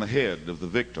hands on the head of the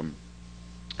victim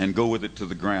and go with it to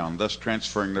the ground, thus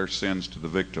transferring their sins to the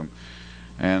victim.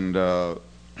 And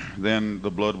then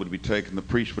the blood would be taken. The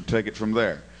priest would take it from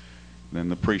there. Then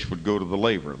the priest would go to the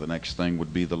laver. The next thing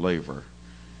would be the laver.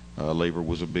 Laver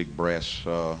was a big brass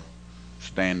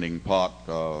standing pot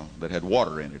that had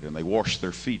water in it, and they washed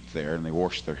their feet there, and they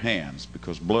washed their hands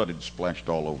because blood had splashed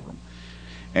all over them.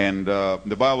 And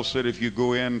the Bible said if you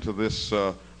go into this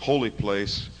holy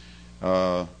place,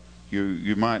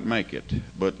 you might make it,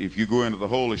 but if you go into the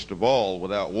holiest of all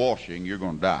without washing, you're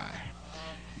going to die.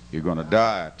 You're going to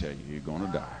die, I tell you. You're going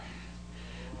to die.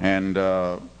 And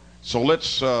so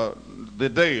let's the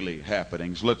daily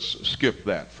happenings, let's skip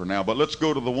that for now, but let's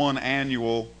go to the one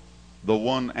annual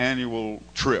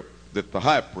trip that the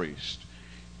high priest,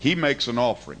 he makes an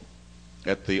offering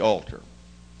at the altar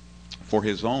for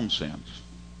his own sins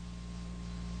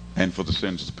and for the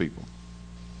sins of the people.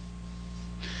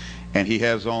 And he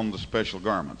has on the special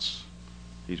garments.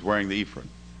 He's wearing the ephod.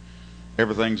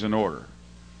 Everything's in order.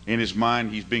 In his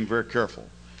mind, he's being very careful,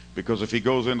 because if he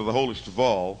goes into the holiest of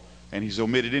all and he's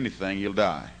omitted anything, he'll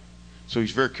die. So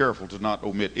he's very careful to not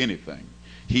omit anything.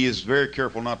 He is very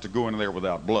careful not to go in there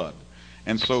without blood.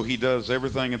 And so he does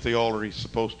everything at the altar he's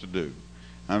supposed to do.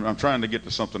 I'm trying to get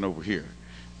to something over here.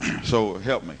 So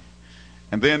help me.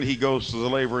 And then he goes to the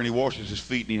laver and he washes his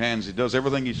feet and he does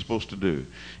everything he's supposed to do.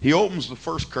 He opens the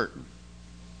first curtain.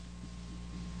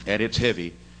 And it's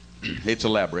heavy. It's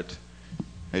elaborate.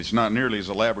 It's not nearly as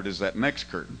elaborate as that next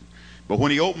curtain. But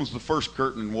when he opens the first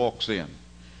curtain and walks in,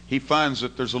 he finds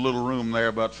that there's a little room there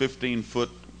about 15 foot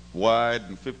wide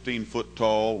and 15 foot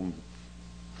tall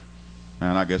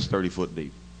and I guess 30 foot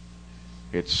deep.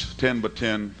 It's 10 by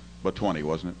 10 by 20,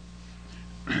 wasn't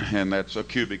it? And that's a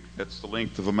cubic. That's the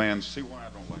length of a man's, see why I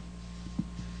don't like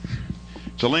it?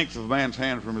 It's the length of a man's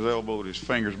hand from his elbow to his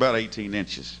fingers, about 18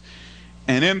 inches.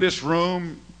 And in this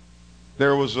room,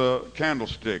 there was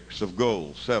candlesticks of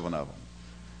gold, 7 of them,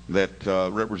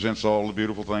 that represents all the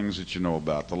beautiful things that you know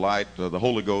about. The light, the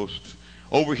Holy Ghost.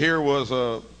 Over here was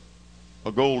a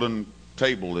golden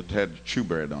table that had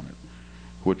shewbread on it,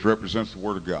 which represents the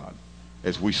Word of God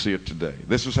as we see it today.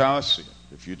 This is how I see it.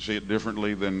 If you'd see it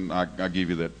differently, then I give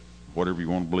you that. Whatever you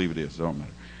want to believe it is, it don't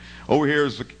matter. Over here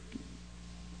is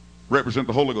represent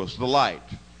the Holy Ghost, the light.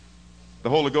 The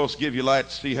Holy Ghost give you light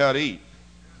to see how to eat.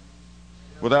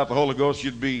 Without the Holy Ghost,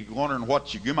 you'd be wondering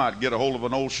what you might get a hold of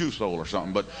an old shoe sole or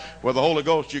something. But with the Holy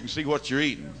Ghost, you can see what you're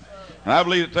eating. And I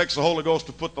believe it takes the Holy Ghost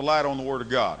to put the light on the Word of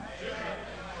God.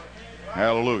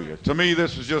 Hallelujah. To me,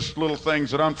 this is just little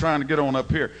things that I'm trying to get on up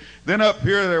here. Then up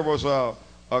here, there was a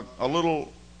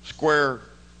little square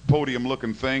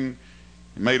podium-looking thing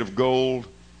made of gold,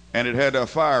 and it had a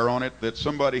fire on it that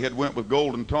somebody had went with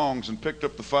golden tongs and picked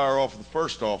up the fire off of the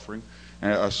first offering,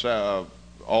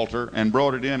 altar, and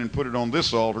brought it in and put it on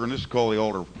this altar, and this is called the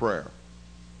altar of prayer.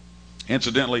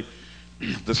 Incidentally,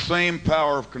 the same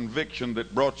power of conviction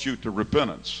that brought you to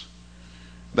repentance,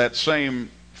 that same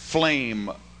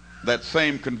flame, that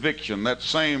same conviction, that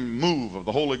same move of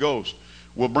the Holy Ghost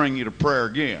will bring you to prayer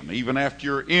again, even after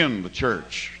you're in the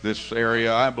church. This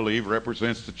area, I believe,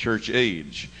 represents the church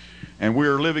age. And we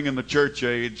are living in the church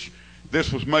age.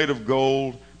 This was made of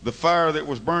gold. The fire that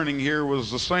was burning here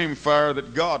was the same fire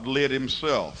that God lit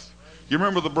himself. You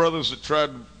remember the brothers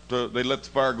that they let the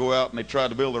fire go out and they tried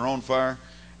to build their own fire?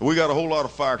 We got a whole lot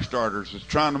of fire starters that's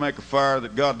trying to make a fire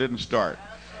that God didn't start.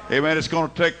 Amen. It's going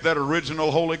to take that original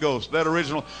Holy Ghost, that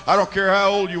original. I don't care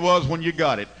how old you was when you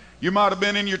got it. You might have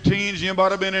been in your teens, you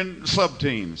might have been in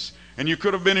sub-teens, and you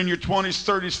could have been in your 20s,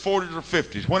 30s, 40s, or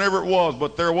 50s, whenever it was,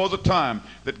 but there was a time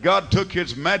that God took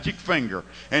his magic finger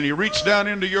and he reached down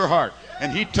into your heart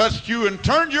and he touched you and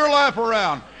turned your life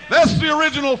around. That's the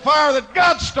original fire that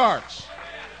God starts.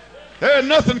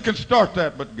 Nothing can start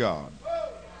that but God.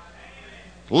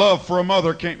 Love for a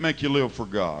mother can't make you live for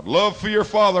God. Love for your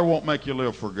father won't make you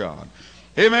live for God.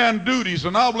 Amen. Duties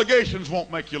and obligations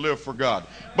won't make you live for God.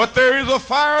 But there is a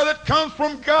fire that comes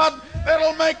from God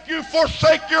that'll make you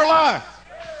forsake your life.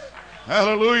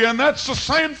 Hallelujah. And that's the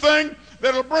same thing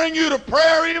that'll bring you to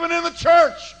prayer even in the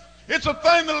church. It's a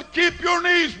thing that'll keep your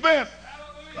knees bent.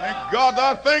 Thank God.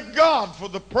 I thank God for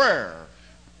the prayer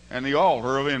and the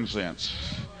altar of incense.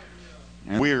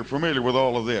 And we are familiar with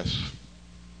all of this.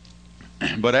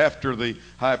 But after the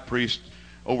high priest,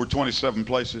 over 27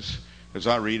 places, as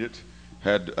I read it,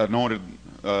 had anointed,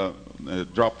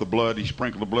 dropped the blood. He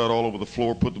sprinkled the blood all over the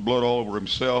floor, put the blood all over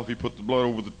himself. He put the blood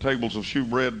over the tables of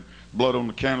shewbread, blood on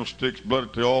the candlesticks, blood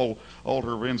at the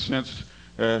altar of incense.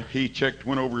 He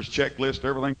went over his checklist,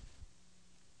 everything.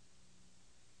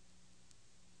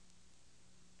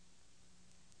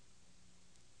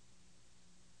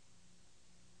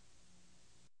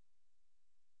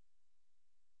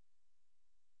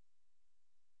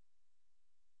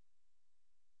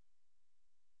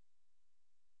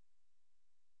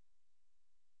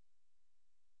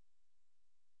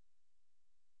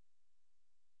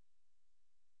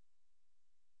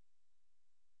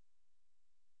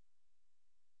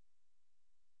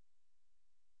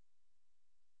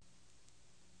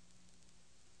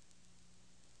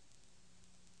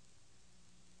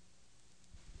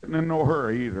 In no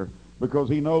hurry either, because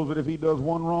he knows that if he does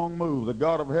one wrong move, the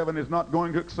God of heaven is not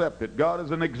going to accept it. God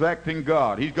is an exacting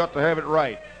God. He's got to have it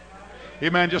right.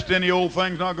 Amen. Just any old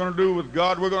thing's not going to do with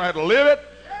God. We're going to have to live it.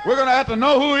 We're going to have to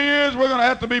know who he is. We're going to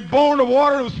have to be born of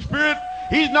water and of the Spirit.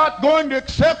 He's not going to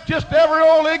accept just every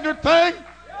old ignorant thing.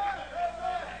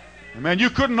 Amen. You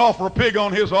couldn't offer a pig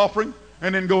on his offering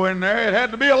and then go in there. It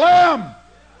had to be a lamb.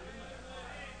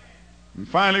 And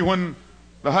finally, when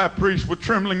the high priest with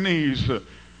trembling knees,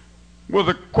 with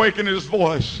a quake in his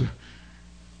voice,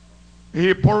 he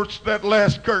approached that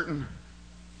last curtain,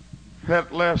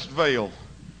 that last veil,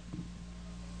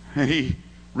 and he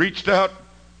reached out,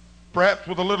 perhaps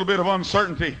with a little bit of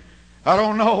uncertainty. I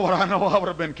don't know, but I know I would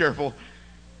have been careful.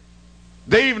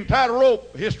 They even tied a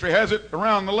rope, history has it,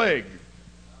 around the leg.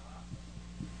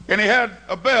 And he had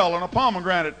a bell and a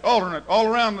pomegranate alternate all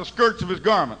around the skirts of his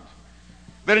garment,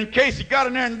 that in case he got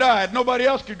in there and died, nobody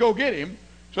else could go get him,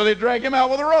 so they drag him out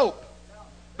with a rope.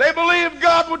 They believed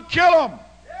God would kill him.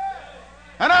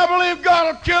 And I believe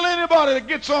God will kill anybody that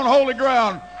gets on holy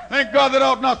ground. Thank God that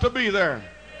ought not to be there.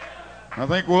 I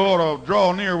think we ought to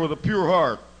draw near with a pure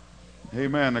heart.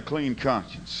 Amen, a clean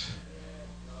conscience.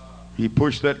 He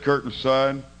pushed that curtain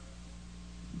aside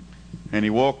and he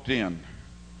walked in.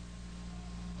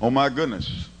 Oh my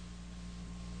goodness.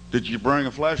 Did you bring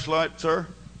a flashlight, sir?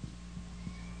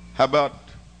 How about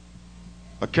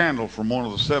a candle from one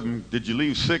of the 7? Did you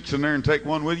leave 6 in there and take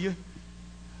one with you?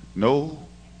 No.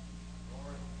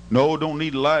 No, don't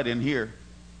need a light in here.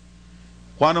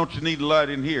 Why don't you need a light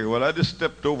in here? Well, I just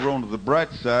stepped over onto the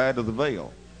bright side of the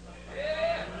veil.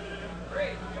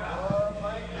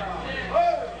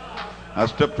 I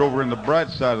stepped over in the bright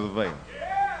side of the veil.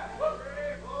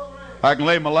 I can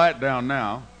lay my light down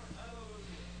now.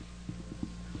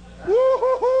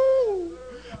 Woo-hoo-hoo.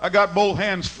 I got both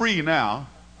hands free now.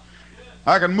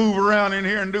 I can move around in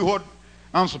here and do what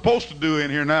I'm supposed to do in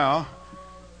here now.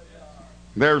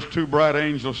 There's two bright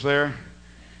angels there,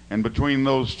 and between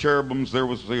those cherubims there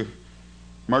was the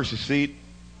mercy seat.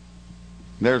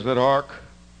 There's that ark.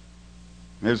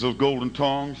 There's those golden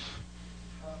tongs.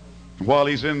 While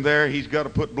he's in there, he's got to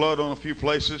put blood on a few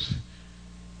places.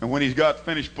 And when he's got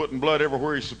finished putting blood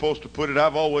everywhere he's supposed to put it,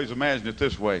 I've always imagined it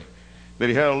this way, that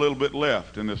he had a little bit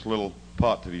left in this little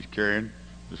pot that he's carrying,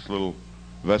 this little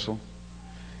vessel.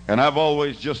 And I've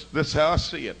always just, this is how I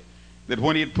see it, that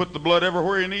when he had put the blood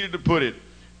everywhere he needed to put it,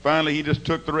 finally he just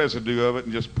took the residue of it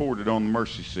and just poured it on the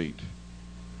mercy seat.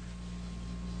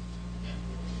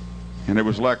 And it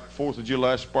was like 4th of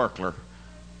July sparkler,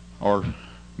 or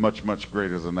much, much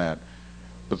greater than that.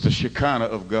 But the Shekinah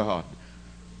of God,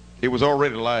 it was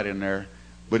already light in there,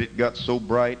 but it got so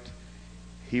bright,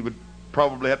 he would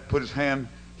probably have to put his hand,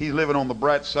 he's living on the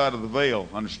bright side of the veil,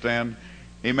 understand?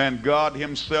 Amen. God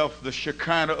himself, the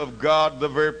Shekinah of God,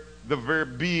 the very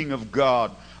being of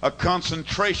God, a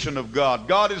concentration of God.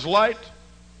 God is light.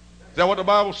 Is that what the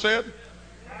Bible said?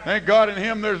 Thank God in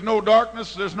him there's no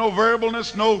darkness, there's no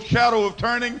variableness, no shadow of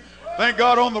turning. Thank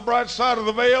God on the bright side of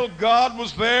the veil, God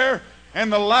was there,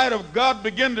 and the light of God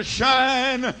began to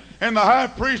shine, and the high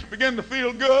priest began to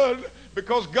feel good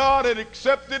because God had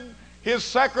accepted his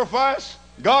sacrifice.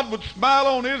 God would smile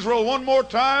on Israel one more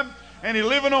time, and he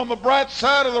living on the bright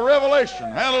side of the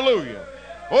revelation. Hallelujah.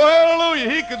 Oh,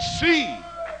 hallelujah. He could see.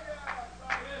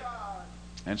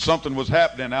 And something was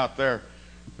happening out there.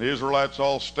 The Israelites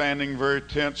all standing very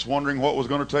tense, wondering what was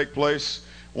going to take place.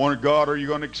 Wondered, God, are you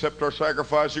going to accept our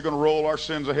sacrifice? You're going to roll our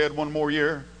sins ahead one more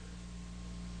year?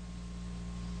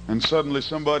 And suddenly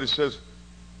somebody says,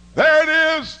 there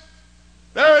it is.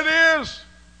 There it is.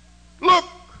 Look,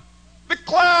 the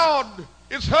cloud.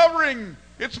 It's hovering.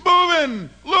 It's moving.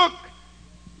 Look.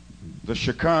 The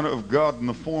Shekinah of God in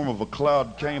the form of a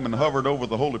cloud came and hovered over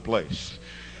the holy place.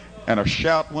 And a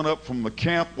shout went up from the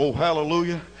camp. Oh,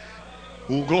 hallelujah.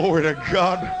 Oh, glory to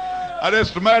God. I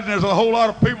just imagine there's a whole lot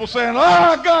of people saying,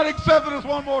 ah, God accepted us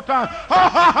one more time. Ha,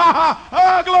 ha, ha, ha.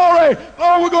 Ah, glory.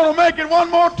 Lord, we're going to make it one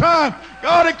more time.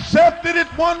 God accepted it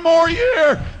one more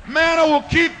year. Manna will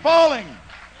keep falling.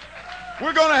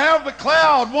 We're going to have the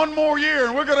cloud one more year,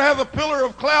 and we're going to have the pillar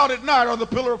of cloud at night, or the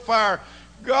pillar of fire.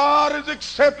 God has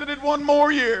accepted it one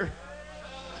more year.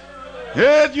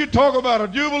 Yeah, you talk about a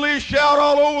jubilee shout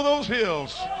all over those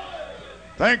hills.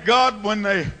 Thank God when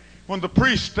the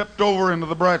priest stepped over into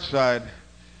the bright side,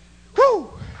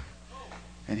 whoo,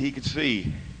 and he could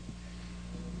see.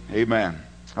 Amen.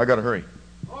 I got to hurry.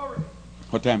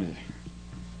 What time is it?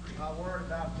 Not worried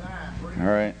about time.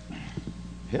 All right.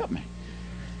 Help me.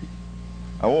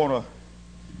 I want to,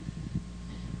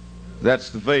 that's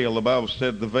the veil. The Bible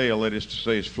said the veil, that is to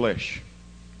say, is flesh.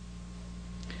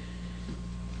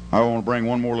 I want to bring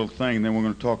one more little thing, and then we're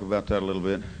going to talk about that a little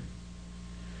bit.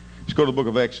 Let's go to the book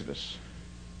of Exodus.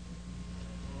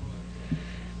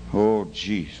 Oh,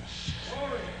 Jesus.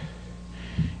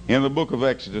 In the book of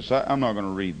Exodus, I'm not going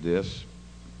to read this,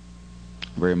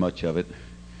 very much of it.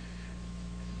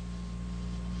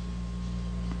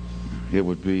 It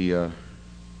would be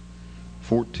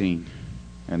 14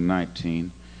 and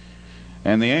 19.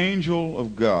 And the angel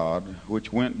of God,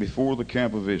 which went before the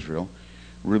camp of Israel,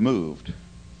 removed.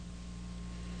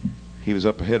 He was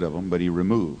up ahead of them, but he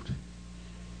removed.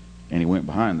 And he went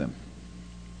behind them.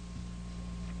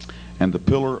 And the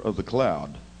pillar of the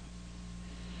cloud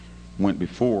went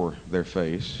before their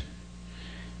face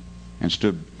and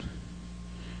stood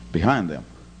behind them.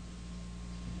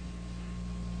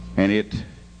 And it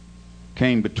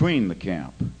came between the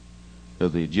camp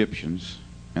of the Egyptians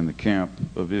and the camp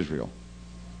of Israel.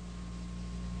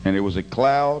 And it was a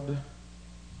cloud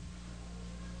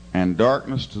and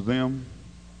darkness to them,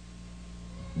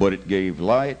 but it gave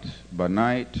light by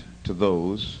night to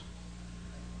those,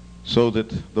 so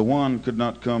that the one could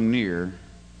not come near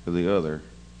to the other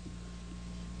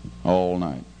all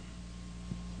night.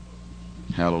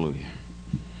 Hallelujah.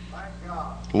 Thank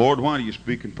God. Lord, why do you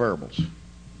speak in parables?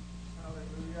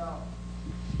 Hallelujah.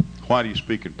 Why do you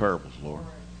speak in parables, Lord?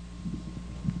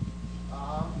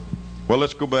 Well,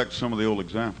 let's go back to some of the old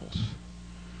examples.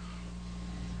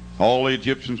 All the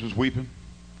Egyptians was weeping.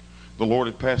 The Lord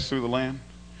had passed through the land.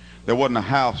 There wasn't a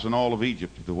house in all of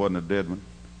Egypt that wasn't a dead one.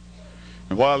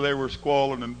 And while they were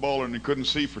squalling and bawling and couldn't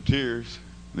see for tears,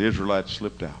 the Israelites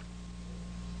slipped out.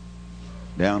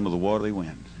 Down to the watery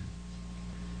wind.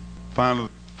 Finally,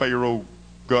 Pharaoh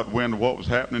got wind of what was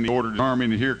happening. He ordered his army,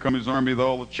 and here come his army with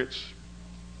all the chariots.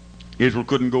 Israel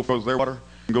couldn't go for their water.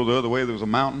 Go the other way, there was a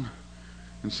mountain,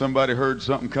 and somebody heard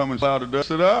something coming, cloud of dust.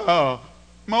 Said, "Oh,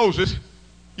 Moses,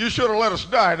 you should have let us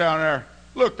die down there.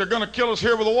 Look, they're going to kill us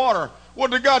here with the water.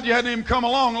 Would to God you hadn't even come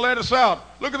along and let us out.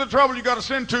 Look at the trouble you got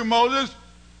us into, Moses."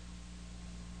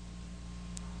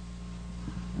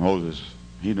 Moses,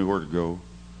 he knew where to go.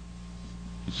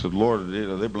 He said, "Lord,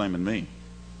 they're blaming me,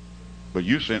 but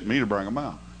you sent me to bring them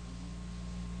out."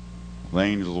 The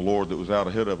angel of the Lord that was out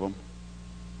ahead of them.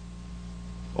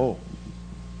 Oh,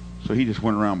 so he just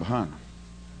went around behind them.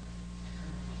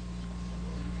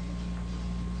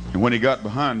 And when he got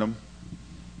behind them,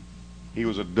 he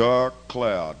was a dark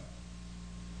cloud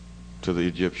to the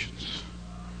Egyptians.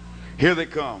 Here they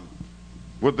come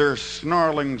with their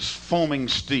snarling, foaming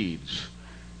steeds,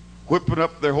 whipping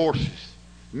up their horses,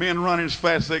 men running as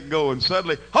fast as they can go, and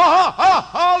suddenly, ha, ha, ha,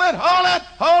 haul it, haul it,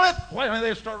 haul it. Well,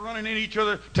 they start running into each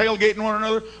other, tailgating one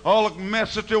another, all the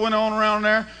mess that went on around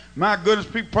there. My goodness,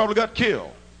 people probably got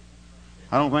killed.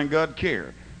 I don't think God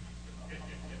cared.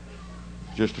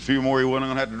 Just a few more, he wasn't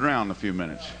going to have to drown in a few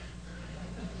minutes.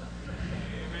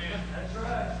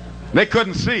 They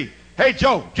couldn't see. "Hey,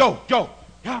 Joe.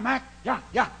 Yeah, Mac,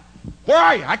 yeah. Where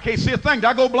are you? I can't see a thing. Did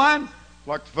I go blind?"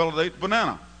 Like the fellow that ate the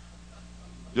banana.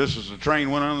 Just as the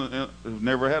train went on,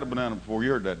 never had a banana before.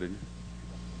 You heard that, didn't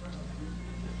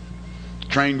you?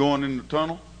 Train going in the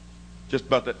tunnel. Just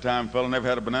about that time, fellow never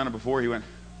had a banana before. He went,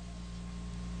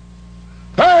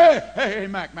 Hey,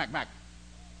 Mac.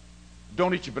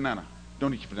 Don't eat your banana.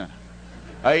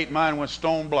 I ate mine and went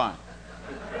stone blind.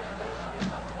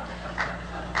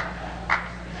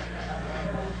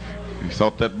 He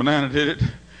thought that banana did it.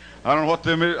 I don't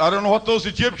know what those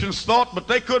Egyptians thought, but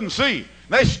they couldn't see.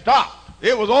 They stopped.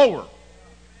 It was over.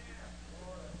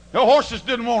 The horses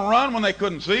didn't want to run when they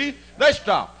couldn't see. They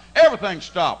stopped. Everything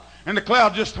stopped. And the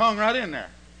cloud just hung right in there.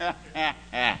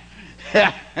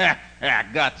 I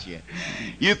got you.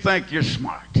 You think you're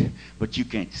smart, but you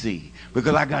can't see.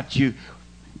 Because I got you.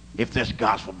 If this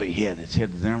gospel be hid, it's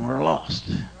hid, then we're lost.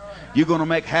 You're going to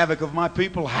make havoc of my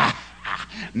people?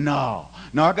 No,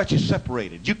 I got you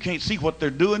separated. You can't see what they're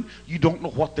doing. You don't know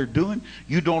what they're doing.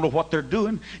 You don't know what they're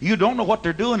doing. You don't know what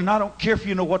they're doing, and I don't care if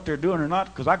you know what they're doing or not,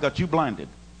 because I got you blinded.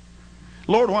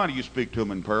 Lord, why do you speak to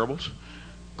them in parables?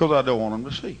 Because I don't want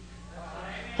them to see.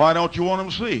 Why don't you want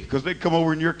them to see? Because they'd come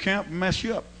over in your camp and mess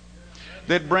you up.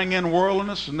 They'd bring in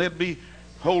worldliness, and they'd be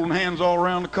holding hands all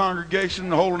around the congregation,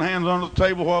 and holding hands under the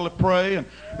table while they pray, and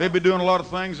they'd be doing a lot of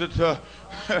things that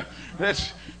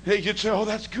you'd say, "Oh,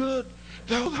 that's good.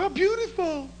 Oh, how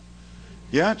beautiful."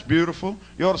 Yeah, it's beautiful.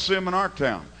 You ought to see them in our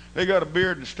town. They got a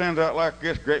beard that stands out like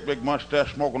this, great big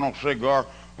mustache, smoking on a cigar,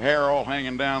 hair all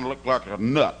hanging down, look like a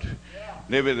nut.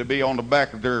 They'd be on the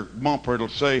back of their bumper, it'll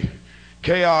say,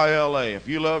 K-I-L-A. If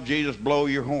you love Jesus, blow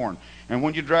your horn. And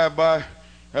when you drive by,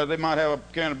 they might have a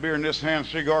can of beer in this hand,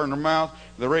 cigar in their mouth,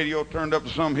 the radio turned up to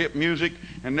some hip music,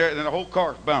 and the whole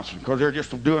car's bouncing because they're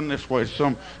just doing this way,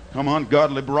 some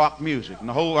ungodly rock music. And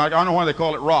the whole, I don't know why they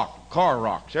call it rock. Car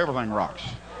rocks. Everything rocks.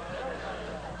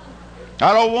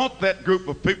 I don't want that group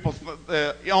of people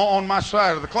on my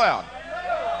side of the cloud.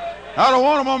 I don't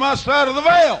want them on my side of the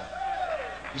veil.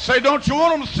 You say, don't you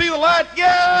want them to see the light?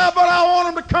 Yeah, but I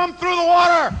want them to come through the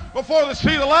water before they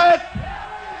see the light.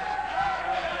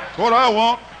 That's what I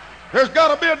want. There's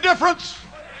got to be a difference.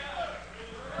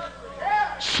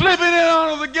 Slipping in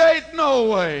under the gate? No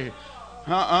way.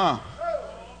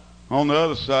 On the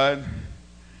other side,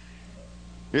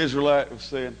 the Israelite was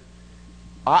saying,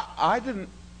 I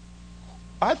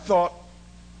thought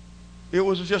it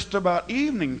was just about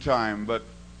evening time, but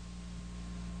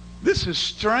this is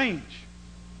strange.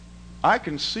 I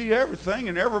can see everything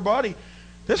and everybody.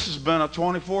 This has been a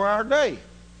 24-hour day.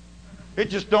 It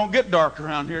just don't get dark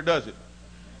around here, does it?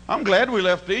 I'm glad we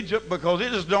left Egypt because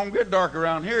it just don't get dark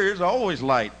around here. There's always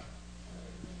light.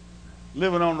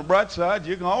 Living on the bright side,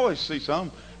 you can always see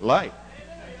some light.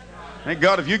 Thank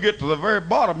God if you get to the very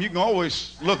bottom, you can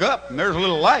always look up and there's a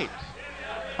little light.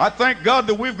 I thank God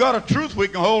that we've got a truth we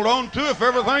can hold on to if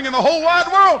everything in the whole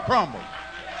wide world crumbles.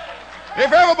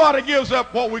 If everybody gives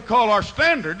up what we call our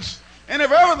standards, and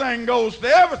if everything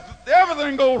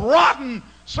goes rotten,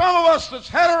 some of us that's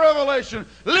had a revelation,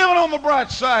 living on the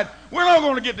bright side, we're not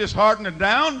going to get disheartened and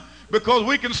down because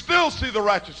we can still see the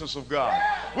righteousness of God.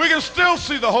 We can still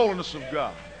see the holiness of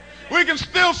God. We can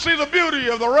still see the beauty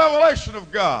of the revelation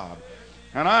of God.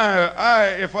 And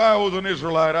if I was an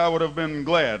Israelite, I would have been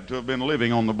glad to have been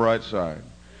living on the bright side.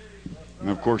 And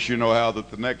of course, you know how that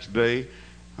the next day,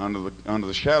 under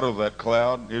the shadow of that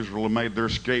cloud, Israel made their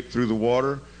escape through the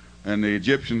water, and the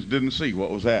Egyptians didn't see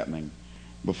what was happening.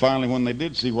 But finally, when they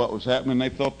did see what was happening, they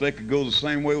thought they could go the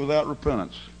same way without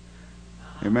repentance.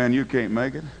 Amen. You can't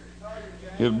make it.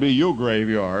 It'll be your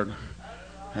graveyard.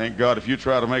 Thank God if you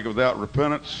try to make it without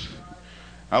repentance,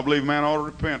 I believe a man ought to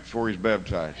repent before he's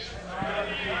baptized.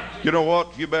 You know what?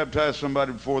 If you baptize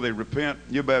somebody before they repent,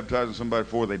 you're baptizing somebody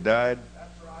before they died.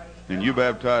 And you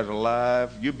baptize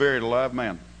alive, you buried a live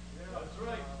man.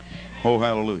 Oh,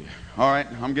 hallelujah. All right,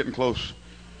 I'm getting close.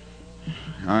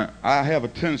 I have a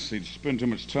tendency to spend too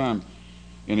much time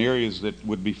in areas that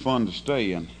would be fun to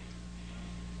stay in.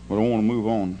 But I want to move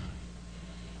on.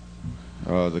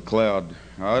 The cloud.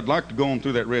 I'd like to go on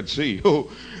through that Red Sea. Oh,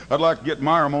 I'd like to get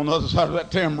Miriam on the other side of that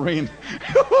tambourine.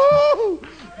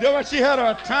 She had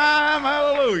a time.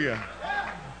 Hallelujah.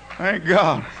 Thank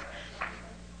God.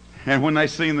 And when they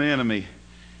seen the enemy,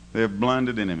 they're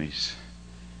blinded enemies.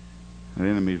 The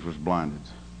enemies was blinded.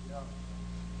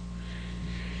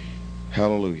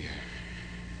 Hallelujah.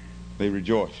 They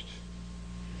rejoiced.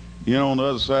 You know, on the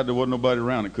other side, there wasn't nobody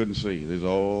around that couldn't see. They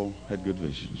all had good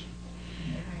visions.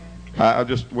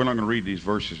 We're not going to read these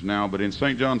verses now, but in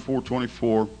St. John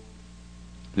 4:24,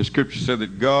 the scripture said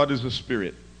that God is a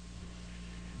spirit.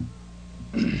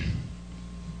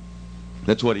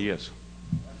 That's what he is.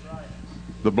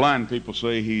 The blind people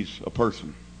say he's a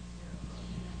person.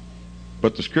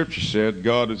 But the scripture said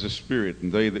God is a spirit,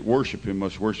 and they that worship him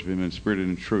must worship him in spirit and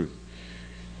in truth.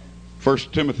 1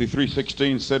 Timothy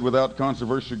 3:16 said, without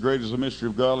controversy, great is the mystery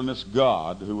of godliness.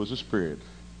 God, who was a spirit,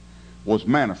 was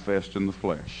manifest in the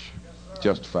flesh,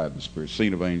 justified in the spirit,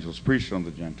 seen of angels, preached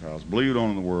unto the Gentiles, believed on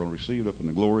in the world, received up in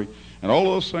the glory, and all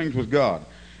those things was God.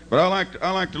 But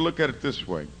I like to look at it this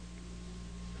way.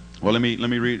 Well, let me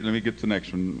get to the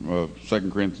next one.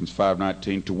 2 Corinthians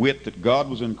 5:19, to wit that God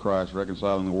was in Christ,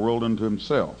 reconciling the world unto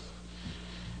himself.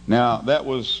 Now, that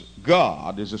was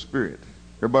God is a spirit.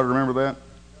 Everybody remember that?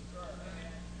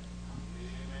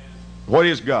 What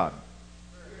is God?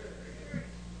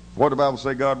 What did the Bible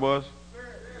say God was?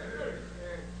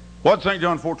 What did St.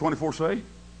 John 4:24 say?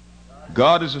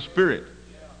 God is a spirit.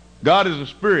 God is a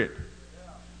spirit.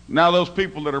 Now those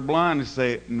people that are blind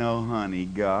say, no, honey,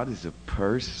 God is a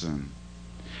person.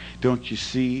 Don't you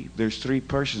see? There's three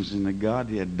persons in the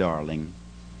Godhead, darling.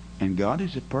 And God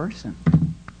is a person.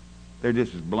 They're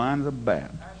just as blind as a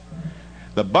bat.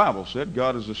 The Bible said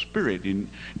God is a spirit. And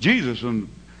Jesus in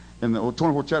the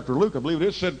 24th chapter of Luke, I believe it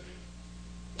is, said,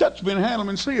 touch me and handle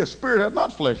me and see. A spirit hath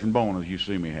not flesh and bone as you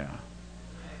see me have.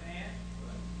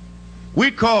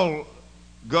 We call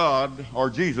God or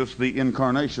Jesus the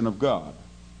incarnation of God,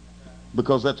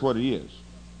 because that's what he is.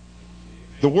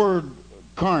 The word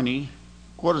carne,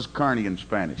 what is carne in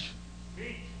Spanish?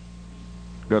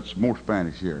 Got some more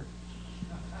Spanish here.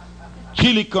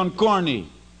 Chili con carne.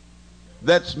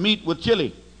 That's meat with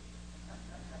chili.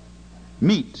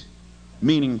 Meat,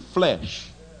 meaning flesh.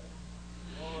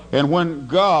 And when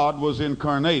God was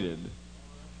incarnated,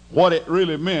 what it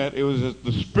really meant, it was that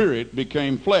the spirit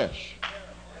became flesh.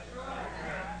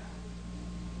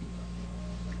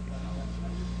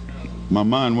 My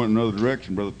mind went another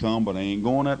direction, Brother Tom, but I ain't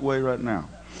going that way right now.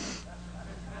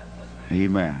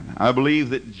 Amen. I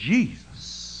believe that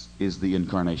Jesus is the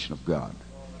incarnation of God.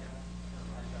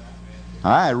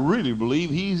 I really believe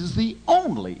he's the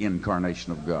only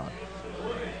incarnation of God.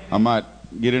 I might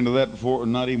get into that before,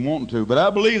 not even wanting to, but I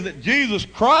believe that Jesus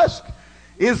Christ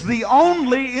is the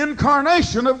only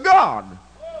incarnation of God.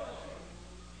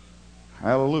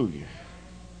 Hallelujah.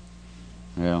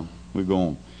 Well, we go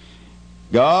on.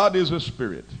 God is a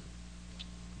spirit,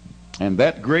 and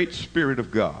that great spirit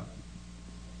of God,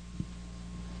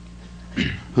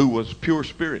 who was pure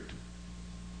spirit.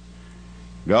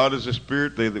 God is a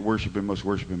spirit. They that worship him must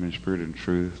worship him in spirit and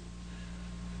truth.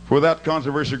 For without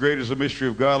controversy, great is the mystery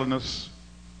of godliness.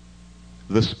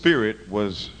 The spirit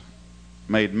was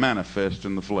made manifest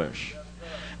in the flesh.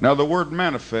 Now the word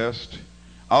manifest,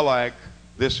 I like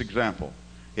this example.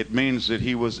 It means that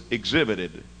he was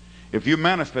exhibited. If you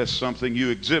manifest something,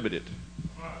 you exhibit it.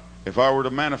 If I were to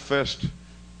manifest,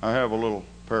 I have a little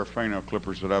pair of fingernail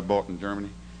clippers that I bought in Germany,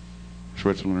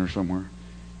 Switzerland or somewhere.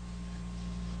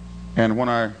 And when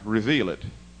I reveal it,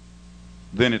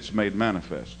 then it's made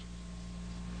manifest.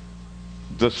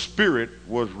 The spirit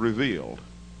was revealed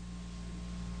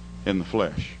in the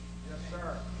flesh. Yes,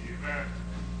 sir.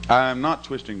 I am not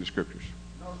twisting the scriptures.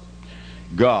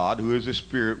 God, who is a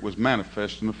spirit, was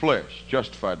manifest in the flesh,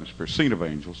 justified in the spirit, seen of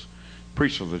angels,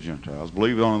 preached of the Gentiles,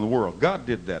 believed on in the world. God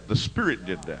did that. The spirit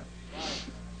did that.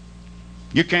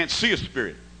 You can't see a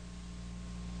spirit.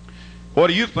 What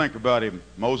do you think about him,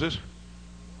 Moses?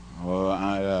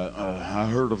 I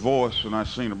heard a voice and I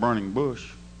seen a burning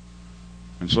bush.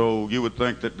 And so you would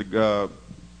think that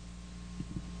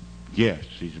yes,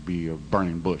 he's to be a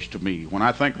burning bush to me. When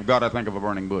I think of God, I think of a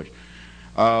burning bush.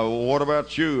 What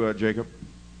about you, Jacob?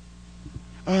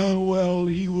 Well,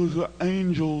 he was an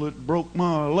angel that broke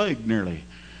my leg nearly.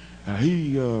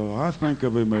 I think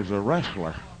of him as a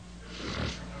wrestler.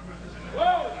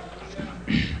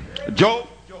 Job.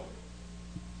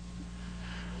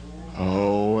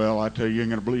 Oh, well, I tell you, you ain't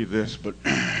going to believe this, but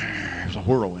it's a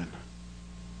whirlwind.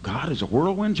 God is a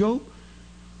whirlwind, Job?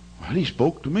 Well, he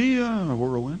spoke to me a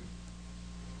whirlwind.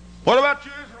 What about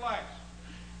you Israelites?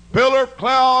 Pillar of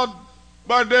cloud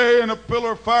by day and a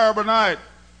pillar of fire by night.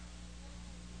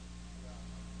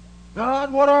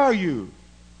 God, what are you?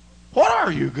 What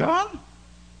are you, God?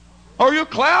 Are you a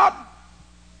cloud?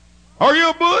 Are you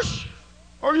a bush?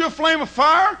 Are you a flame of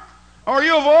fire? Are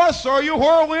you a voice? Are you a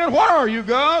whirlwind? What are you,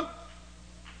 God?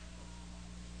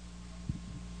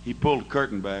 He pulled the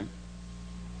curtain back.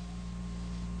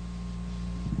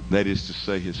 That is to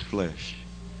say, his flesh.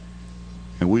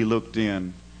 And we looked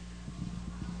in.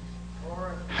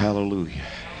 Hallelujah.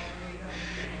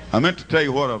 I meant to tell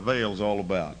you what a veil is all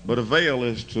about. But a veil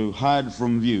is to hide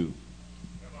from view.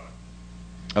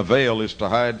 A veil is to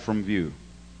hide from view.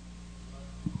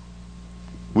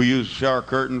 We use shower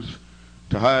curtains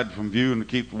to hide from view and to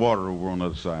keep the water over on the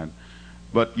other side.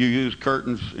 But you use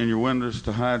curtains in your windows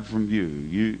to hide from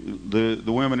view.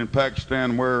 The women in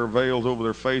Pakistan wear veils over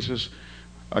their faces,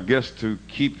 I guess to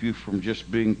keep you from just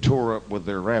being tore up with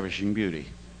their ravishing beauty.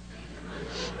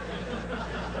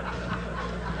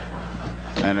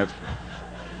 And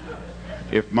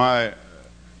if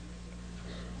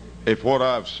what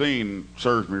I've seen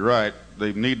serves me right,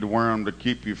 they need to wear them to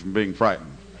keep you from being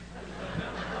frightened.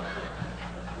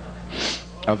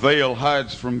 A veil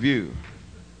hides from view.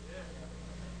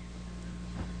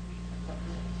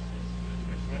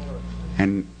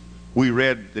 And we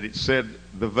read that it said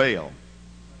the veil.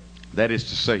 That is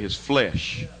to say, his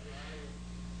flesh.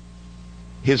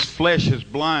 His flesh has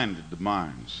blinded the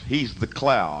minds. He's the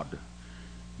cloud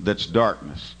that's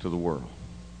darkness to the world.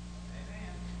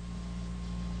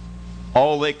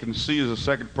 All they can see is the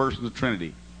second person of the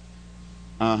Trinity.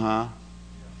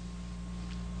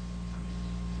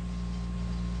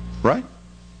 Right?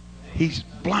 He's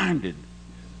blinded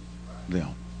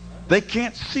them. They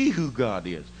can't see who God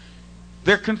is.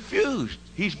 They're confused.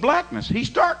 He's blackness. He's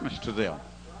darkness to them.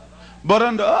 But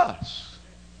unto us,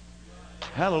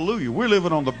 hallelujah, we're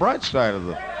living on the bright side of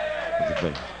the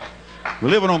veil. We're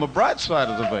living on the bright side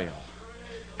of the veil.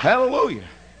 Hallelujah.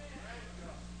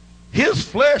 His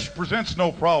flesh presents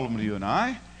no problem to you and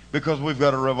I because we've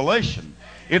got a revelation.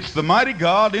 It's the mighty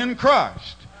God in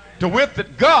Christ. To wit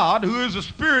that God, who is the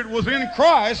Spirit, was in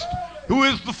Christ, who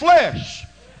is the flesh.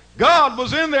 God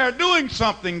was in there doing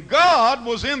something. God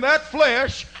was in that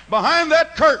flesh behind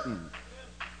that curtain.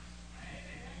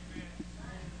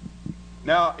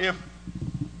 Now, if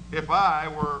I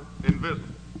were invisible,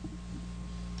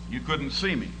 you couldn't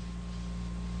see me.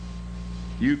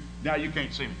 Now you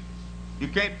can't see me. You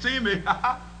can't see me.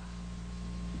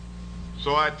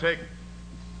 So I take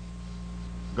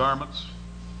garments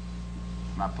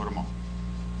and I put them on.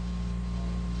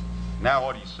 Now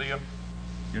what do you see them?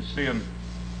 You're seeing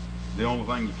the only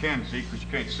thing you can see because you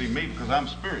can't see me because I'm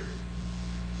spirit.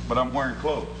 But I'm wearing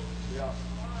clothes. Yeah.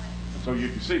 So you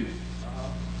can see me.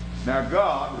 Now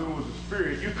God, who was a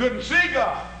spirit, you couldn't see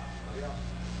God. Yeah.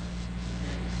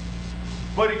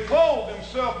 But he clothed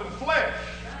himself in flesh.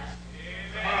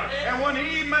 And when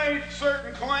he made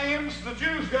certain claims, the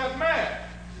Jews got mad.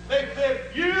 They said,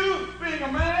 you, being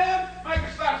a man,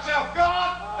 makest thyself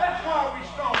God? That's why we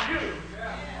stone you.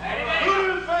 Yeah. Who do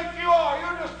you think you are?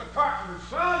 You're just a carpenter's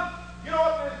son. You know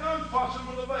what they're doing? Fussing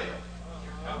with the veil.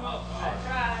 That's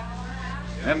right.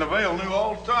 And the veil knew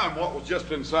all the time what was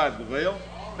just inside the veil.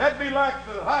 That'd be like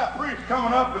the high priest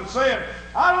coming up and saying,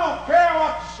 I don't care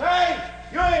what you say.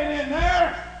 You ain't in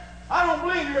there. I don't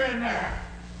believe you're in there.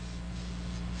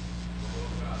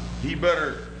 He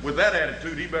better, with that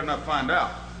attitude, he better not find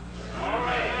out.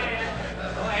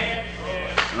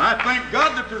 And I thank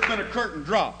God that there's been a curtain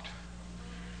dropped.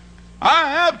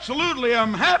 I absolutely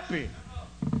am happy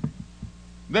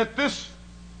that this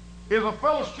is a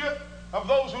fellowship of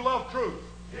those who love truth.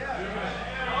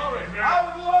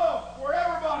 I would love for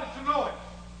everybody to know it.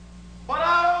 But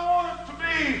I don't want it to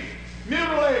be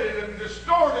mutilated and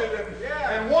distorted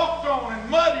and walked on and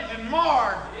muddied and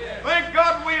marred. Thank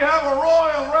God we have a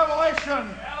royal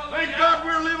revelation. Thank God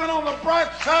we're living on the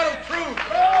bright side of truth.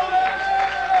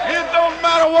 It don't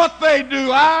matter what they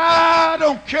do. I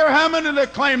don't care how many they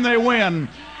claim they win.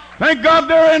 Thank God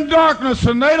they're in darkness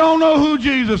and they don't know who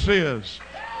Jesus is.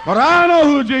 But I know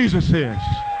who Jesus is.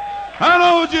 I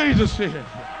know who Jesus is.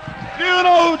 Do you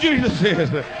know who Jesus is?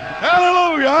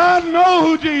 Hallelujah. I know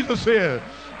who Jesus is.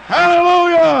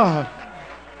 Hallelujah.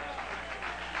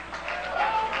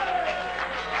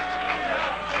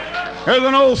 There's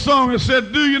an old song that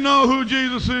said, do you know who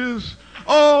Jesus is?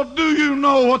 Oh, do you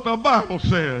know what the Bible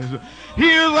says? He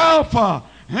is Alpha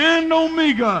and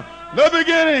Omega, the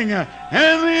beginning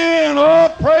and the end.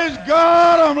 Oh, praise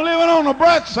God, I'm living on the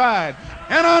bright side,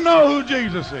 and I know who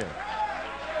Jesus is.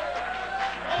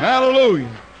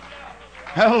 Hallelujah.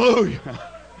 Hallelujah.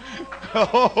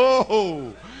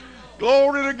 Oh,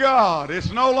 glory to God.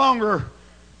 It's no longer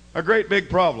a great big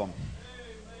problem.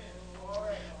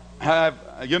 I've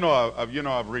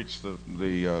reached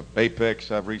the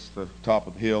apex. I've reached the top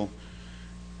of the hill.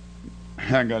 I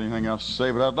haven't got anything else to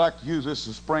say, but I'd like to use this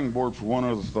as a springboard for one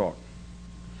other thought.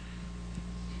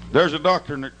 There's a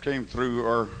doctrine that came through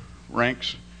our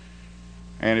ranks,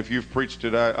 and if you've preached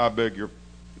it, I beg your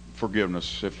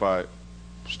forgiveness if I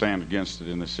stand against it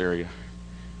in this area.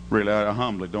 Really, I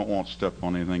humbly don't want to step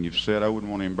on anything you've said. I wouldn't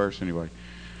want to embarrass anybody.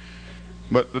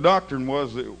 But the doctrine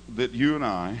was that you and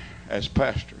I, as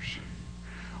pastors,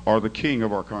 are the king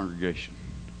of our congregation.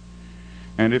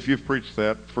 And if you've preached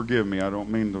that, forgive me. I don't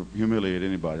mean to humiliate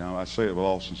anybody. I say it with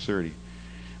all sincerity.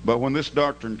 But when this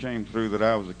doctrine came through that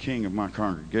I was the king of my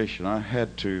congregation, I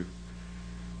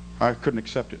couldn't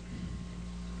accept it.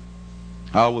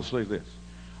 I will say this.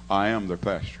 I am their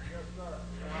pastor.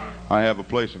 I have a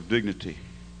place of dignity.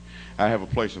 I have a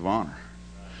place of honor.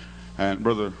 And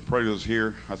Brother Prater's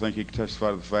here. I think he can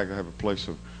testify to the fact I have a place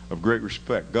of great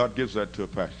respect. God gives that to a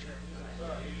pastor.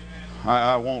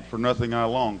 I want for nothing, I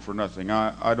long for nothing.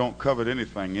 I don't covet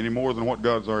anything any more than what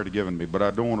God's already given me, but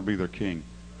I don't want to be their king.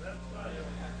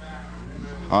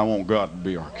 I want God to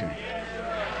be our king.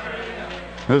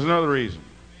 There's another reason.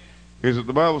 Is that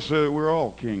the Bible said that we're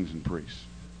all kings and priests.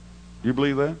 Do you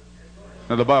believe that?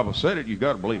 Now the Bible said it, you've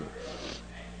got to believe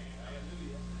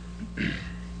it.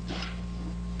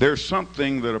 There's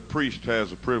something that a priest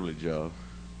has a privilege of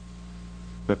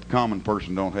that the common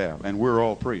person don't have, and we're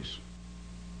all priests.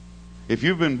 If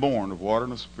you've been born of water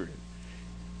and the Spirit,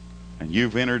 and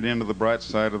you've entered into the bright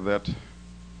side of that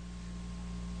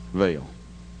veil,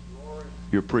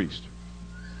 you're a priest.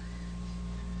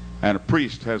 And a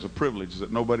priest has a privilege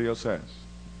that nobody else has.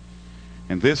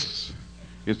 And this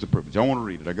is the privilege. I want to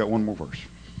read it. I got one more verse.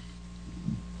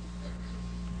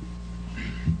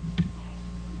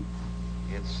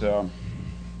 It's 1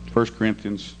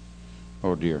 Corinthians.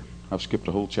 Oh dear, I've skipped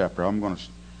a whole chapter. I'll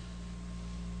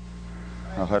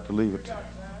have to leave it.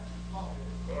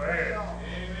 Go ahead.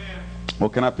 Well,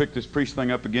 can I pick this priest thing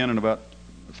up again in about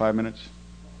 5 minutes?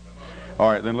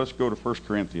 All right, then let's go to 1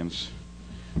 Corinthians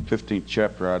 15th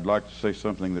chapter. I'd like to say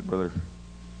something that Brother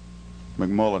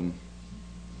McMullen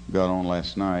got on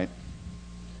last night,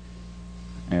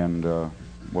 and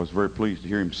was very pleased to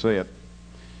hear him say it.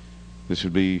 This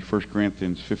would be 1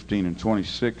 Corinthians 15 and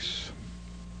 26.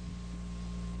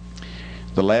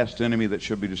 The last enemy that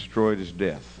shall be destroyed is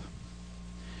death.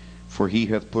 For he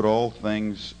hath put all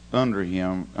things under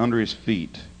his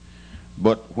feet.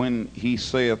 But when he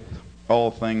saith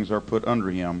all things are put under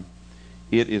him,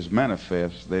 it is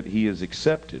manifest that he is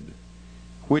accepted,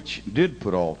 which did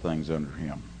put all things under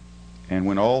him. And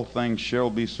when all things shall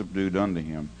be subdued unto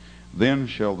him, then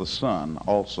shall the Son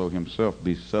also himself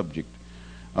be subject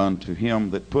unto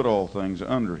him that put all things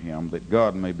under him, that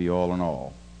God may be all in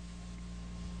all.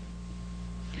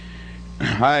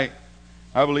 I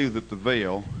believe that the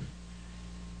veil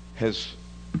has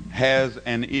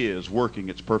and is working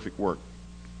its perfect work.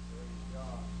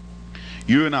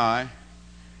 You and I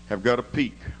have got a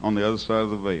peak on the other side of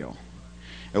the veil,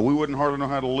 and we wouldn't hardly know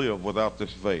how to live without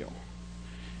this veil.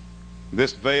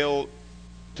 This veil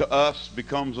to us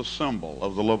becomes a symbol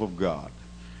of the love of God.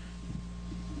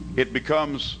 It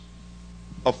becomes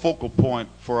a focal point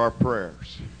for our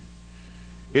prayers.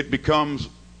 It becomes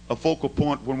a focal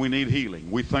point when we need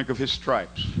healing. We think of his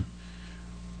stripes.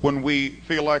 When we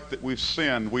feel like that we've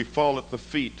sinned, we fall at the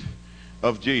feet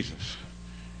of Jesus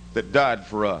that died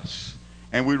for us.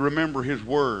 And we remember his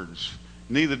words,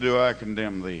 neither do I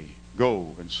condemn thee.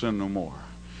 Go and sin no more.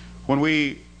 When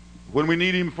we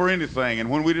need him for anything,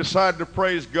 and when we decide to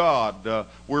praise God,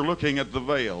 we're looking at the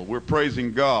veil. We're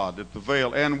praising God at the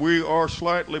veil, and we are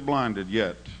slightly blinded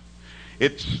yet.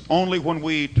 It's only when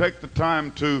we take the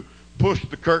time to push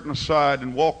the curtain aside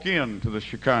and walk into the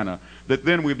Shekinah that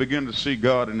then we begin to see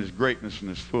God in his greatness and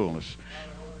his fullness.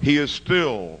 He is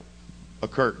still a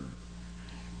curtain.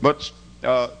 But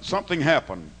something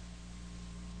happened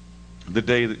the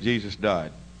day that Jesus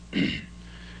died.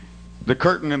 The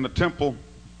curtain in the temple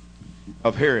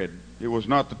of Herod, it was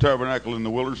not the tabernacle in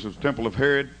the wilderness, it was the temple of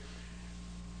Herod.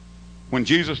 When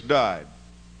Jesus died,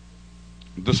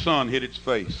 the sun hid its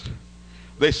face.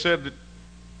 They said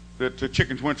that the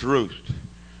chickens went to roost, and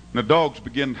the dogs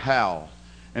began to howl,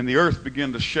 and the earth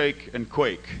began to shake and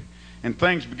quake, and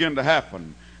things began to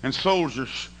happen. And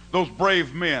soldiers, those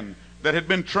brave men that had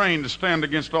been trained to stand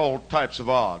against all types of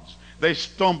odds, they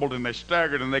stumbled and they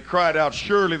staggered and they cried out,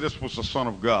 surely this was the Son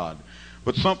of God.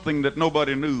 But something that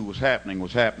nobody knew was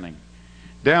happening.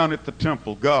 Down at the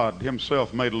temple, God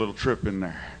himself made a little trip in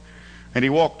there. And he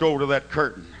walked over to that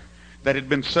curtain that had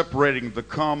been separating the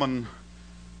common.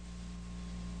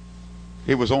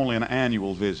 It was only an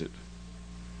annual visit.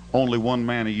 Only one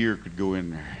man a year could go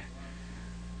in there.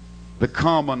 The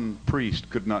common priest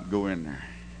could not go in there.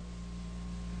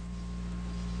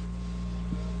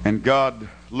 And God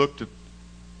looked at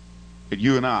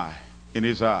you and I in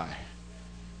his eye.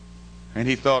 And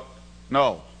he thought,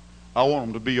 no, I want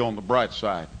him to be on the bright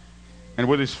side. And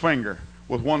with his finger,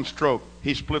 with one stroke,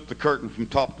 he split the curtain from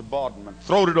top to bottom and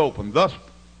throwed it open, thus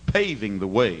paving the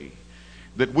way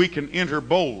that we can enter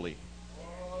boldly.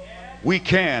 We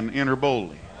can enter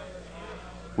boldly.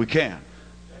 We can.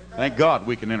 Thank God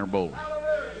we can enter boldly.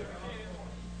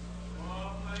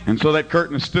 And so that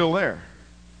curtain is still there.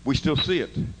 We still see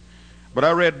it. But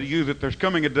I read to you that there's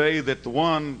coming a day that the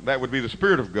one, that would be the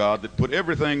Spirit of God, that put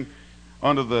everything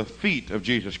under the feet of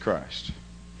Jesus Christ.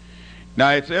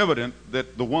 Now it's evident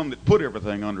that the one that put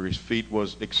everything under his feet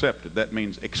was accepted. That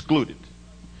means excluded.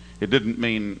 It didn't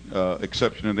mean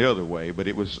exception in the other way, but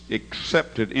it was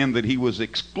accepted in that he was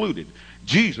excluded.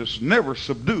 Jesus never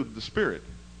subdued the Spirit.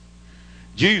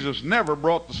 Jesus never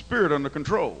brought the Spirit under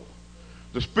control.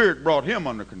 The Spirit brought him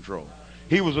under control.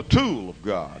 He was a tool of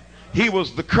God. He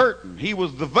was the curtain. He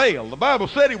was the veil. The Bible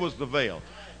said he was the veil.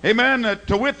 Amen.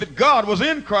 To wit, that God was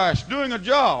in Christ doing a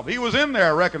job. He was in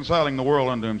there reconciling the world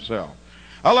unto himself.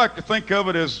 I like to think of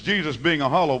it as Jesus being a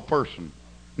hollow person.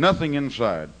 Nothing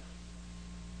inside.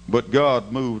 But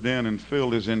God moved in and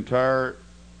filled his entire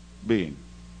being.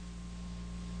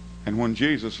 And when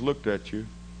Jesus looked at you,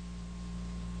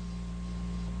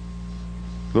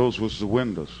 those was the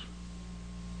windows.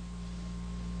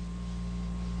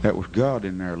 That was God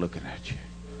in there looking at you.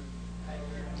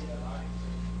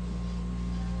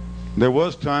 There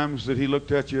was times that he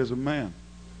looked at you as a man.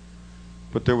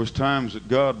 But there was times that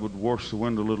God would wash the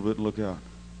window a little bit and look out.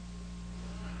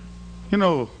 You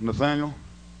know, Nathaniel,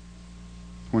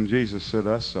 when Jesus said,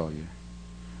 I saw you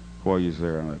while you was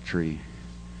there on that tree,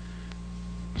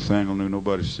 Nathaniel knew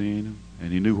nobody seen him,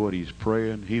 and he knew what he was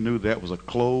praying. He knew that was a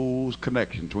close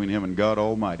connection between him and God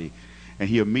Almighty. And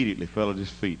he immediately fell at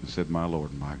his feet and said, my Lord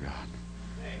and my God.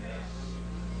 Amen.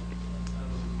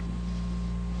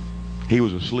 He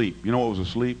was asleep. You know what was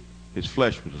asleep? His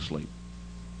flesh was asleep.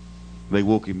 They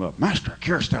woke him up. Master,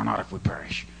 carest thou not if we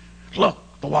perish? Look,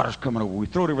 the water's coming over. We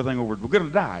throwed everything over. We're going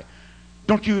to die.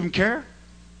 Don't you even care?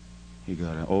 He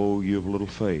got, oh, you have little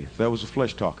faith. That was the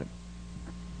flesh talking.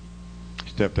 He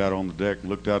stepped out on the deck and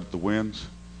looked out at the winds.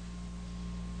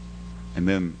 And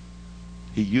then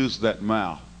he used that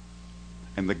mouth.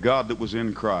 And the God that was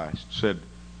in Christ said,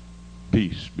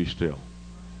 peace, be still.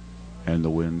 And the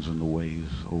winds and the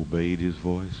waves obeyed his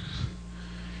voice.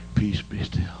 Peace, be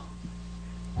still.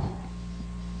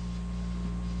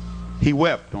 He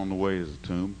wept on the way to the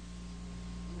tomb.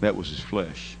 That was his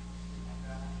flesh.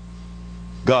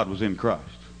 God was in Christ,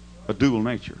 a dual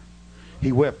nature.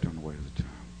 He wept on the way to the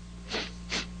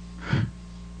tomb.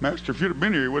 Master, if you'd have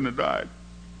been here, he wouldn't have died.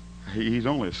 He's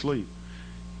only asleep.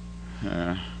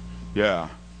 Yeah,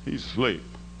 he's asleep.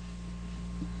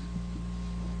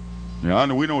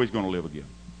 Yeah, we know he's going to live again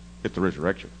at the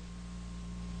resurrection.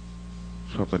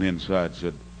 Something inside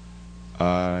said,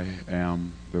 I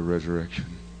am the resurrection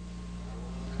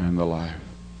and the life.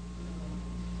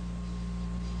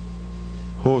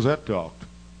 What was that talk?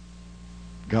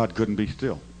 God couldn't be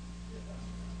still.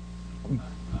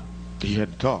 He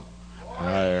had to talk.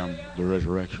 I am the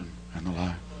resurrection and the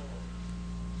life.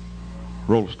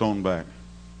 Roll a stone back.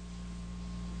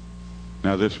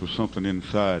 Now this was something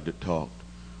inside that talked.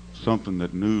 Something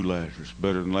that knew Lazarus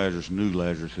better than Lazarus knew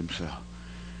Lazarus himself.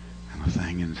 And the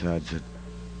thing inside said,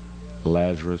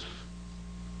 Lazarus,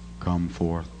 come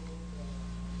forth.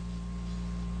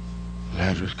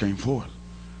 Lazarus came forth.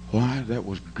 Why? That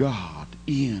was God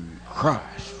in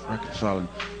Christ reconciling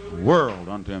the world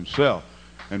unto himself.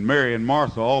 And Mary and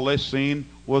Martha, all they seen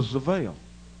was the veil.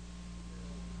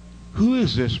 Who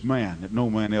is this man that no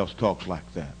man else talks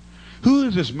like that? Who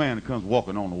is this man that comes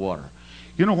walking on the water?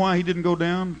 You know why he didn't go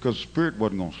down? Because the Spirit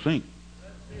wasn't going to sink.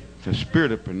 The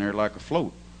Spirit up in there like a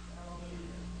float.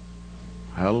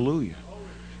 Hallelujah.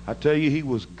 I tell you, he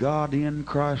was God in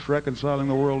Christ reconciling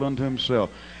the world unto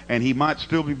himself. And he might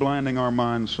still be blinding our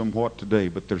minds somewhat today,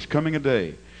 but there's coming a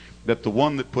day that the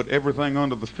one that put everything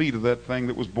under the feet of that thing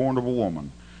that was born of a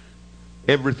woman,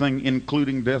 everything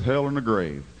including death, hell, and the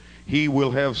grave, he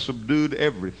will have subdued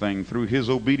everything through his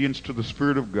obedience to the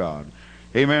Spirit of God.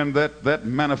 Amen. That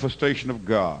manifestation of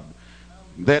God,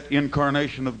 that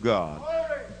incarnation of God.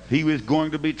 He is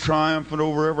going to be triumphant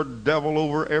over every devil,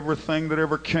 over everything that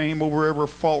ever came, over every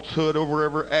falsehood, over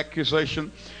every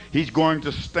accusation. He's going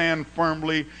to stand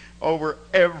firmly over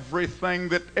everything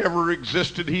that ever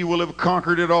existed. He will have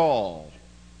conquered it all.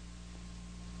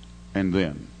 And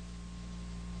then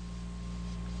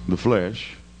the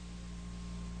flesh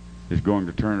is going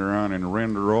to turn around and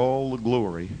render all the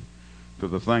glory to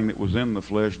the thing that was in the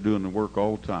flesh doing the work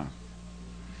all the time.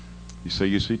 You say,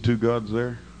 you see two gods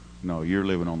there? No, you're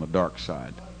living on the dark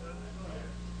side.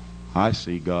 I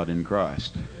see God in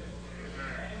Christ.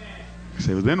 You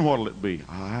say, well, then what'll it be?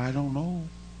 I don't know.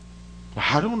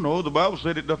 I don't know. The Bible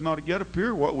said it doth not yet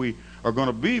appear what we are going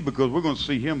to be, because we're going to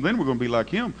see him. Then we're going to be like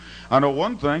him. I know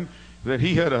one thing, that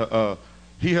he had a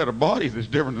body that's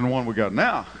different than the one we got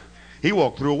now. He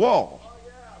walked through a wall.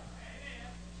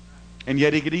 And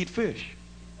yet he could eat fish.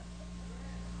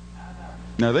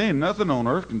 Now, there ain't nothing on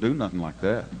earth can do nothing like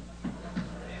that.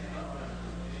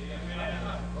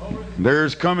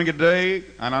 There's coming a day,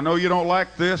 and I know you don't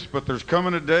like this, but there's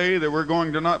coming a day that we're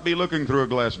going to not be looking through a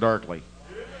glass darkly.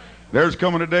 There's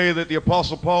coming a day that the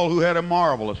Apostle Paul, who had a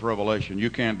marvelous revelation,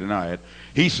 you can't deny it,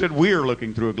 he said we're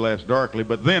looking through a glass darkly,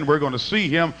 but then we're going to see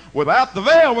him without the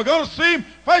veil. We're going to see him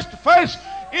face to face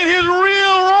in his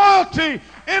real royalty,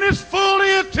 in his full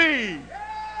deity.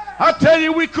 I tell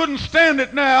you, we couldn't stand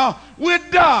it now.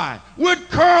 We'd die. We'd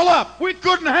curl up. We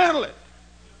couldn't handle it.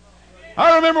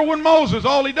 I remember when Moses,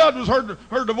 all he did was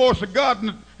heard the voice of God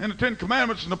in the Ten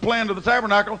Commandments and the plan to the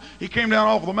tabernacle. He came down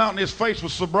off of the mountain. His face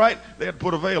was so bright, they had to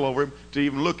put a veil over him to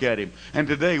even look at him. And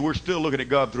today, we're still looking at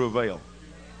God through a veil.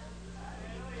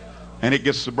 And it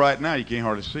gets so bright now, you can't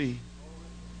hardly see.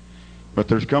 But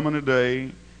there's coming a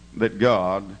day that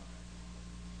God,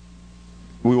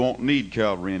 we won't need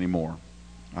Calvary anymore.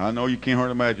 I know you can't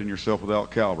hardly imagine yourself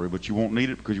without Calvary, but you won't need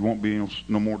it because you won't be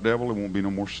no more devil, there won't be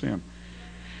no more sin.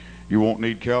 You won't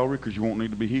need Calvary because you won't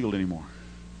need to be healed anymore.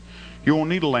 You won't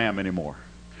need a lamb anymore.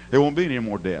 There won't be any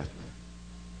more death.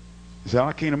 You say,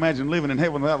 I can't imagine living in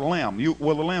heaven without a lamb.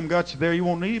 Well, the lamb got you there, you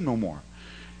won't need him no more.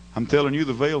 I'm telling you,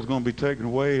 the veil's going to be taken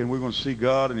away and we're going to see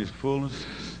God in his fullness.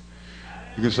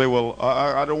 You can say, well,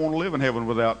 I don't want to live in heaven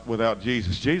without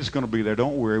Jesus. Jesus is going to be there,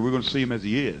 don't worry. We're going to see him as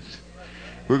he is.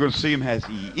 We're going to see him as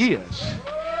he is.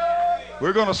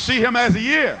 We're going to see him as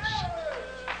he is.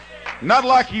 Not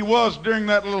like he was during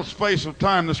that little space of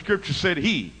time. The scripture said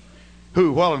he,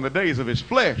 who, while in the days of his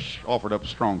flesh, offered up a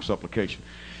strong supplication.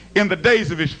 In the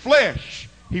days of his flesh,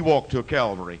 he walked to a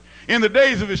Calvary. In the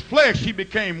days of his flesh, he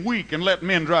became weak and let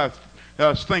men drive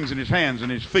things in his hands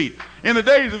and his feet. In the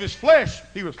days of his flesh,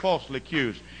 he was falsely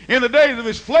accused. In the days of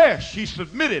his flesh, he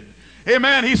submitted.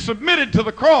 Amen. He submitted to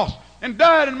the cross and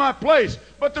died in my place.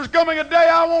 But there's coming a day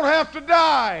I won't have to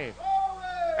die.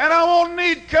 And I won't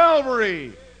need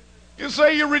Calvary. You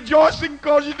say you're rejoicing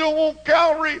because you don't want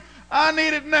Calvary. I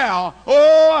need it now.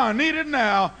 Oh, I need it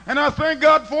now. And I thank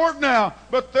God for it now.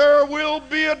 But there will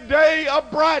be a day, a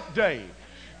bright day.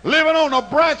 Living on the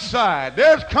bright side.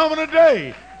 There's coming a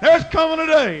day. There's coming a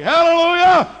day.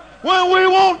 Hallelujah. When we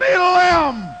won't need a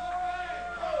lamb.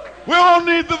 We won't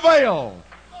need the veil.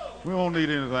 We won't need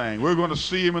anything. We're going to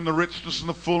see him in the richness and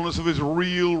the fullness of his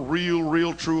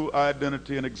real, true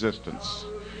identity and existence.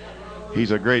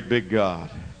 He's a great big God.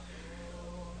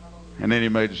 And then he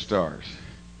made the stars.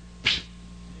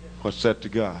 What's that to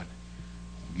God?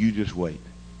 You just wait.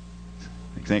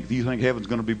 Do you think heaven's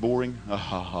going to be boring?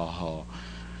 Oh,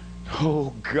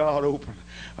 God, open.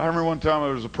 I remember one time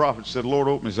there was a prophet said, Lord,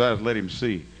 open his eyes, let him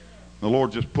see. The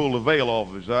Lord just pulled the veil off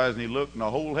of his eyes, and he looked, and the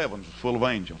whole heavens was full of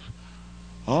angels.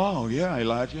 Oh, yeah,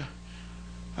 Elijah.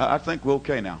 I think we're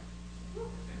okay now.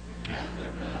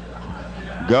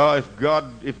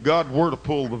 If God were to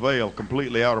pull the veil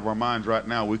completely out of our minds right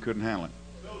now, we couldn't handle it.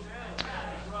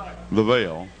 The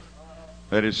veil,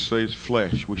 that is his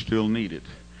flesh, we still need it.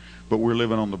 But we're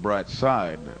living on the bright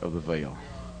side of the veil.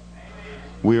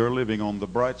 We are living on the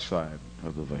bright side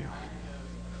of the veil.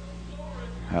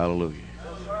 Hallelujah.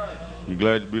 You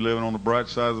glad to be living on the bright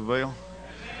side of the veil?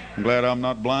 I'm glad I'm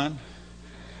not blind.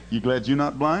 You glad you're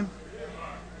not blind?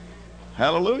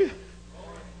 Hallelujah.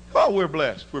 Oh, we're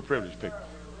blessed. We're privileged people.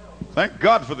 Thank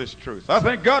God for this truth. I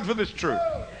thank God for this truth.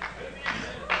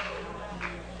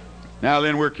 Now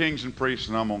then, we're kings and priests,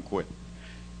 and I'm going to quit.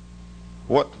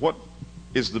 What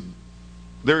is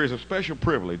there is a special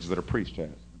privilege that a priest has.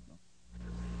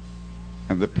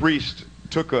 And the priest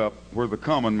took up where the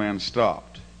common man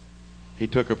stopped. He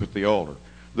took up at the altar.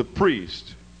 The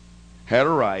priest had a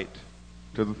right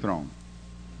to the throne.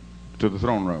 to the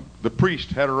throne room. The priest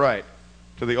had a right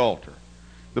to the altar.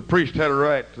 The priest had a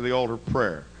right to the altar of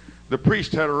prayer. The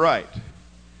priest had a right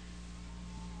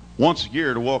once a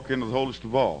year to walk into the holiest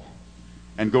of all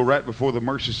and go right before the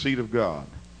mercy seat of God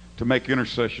to make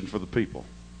intercession for the people.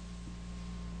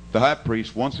 The high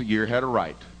priest once a year had a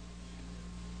right.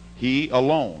 He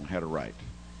alone had a right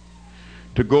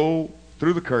to go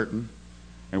through the curtain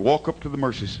and walk up to the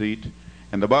mercy seat,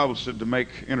 and the Bible said to make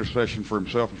intercession for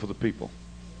himself and for the people.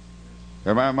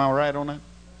 Am I right on that?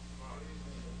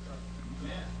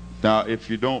 Now, if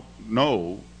you don't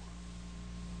know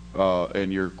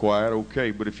and you're quiet, okay,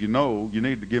 but if you know, you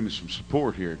need to give me some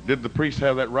support here. Did the priest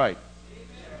have that right?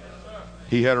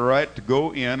 He had a right to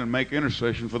go in and make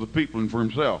intercession for the people and for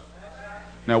himself.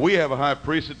 Now, we have a high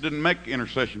priest that didn't make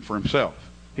intercession for himself.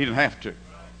 He didn't have to.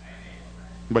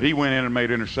 But he went in and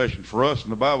made intercession for us,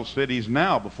 and the Bible said he's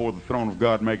now before the throne of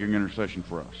God making intercession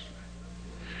for us.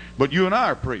 But you and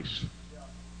I are priests.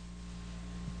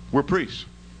 We're priests.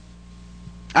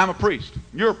 I'm a priest.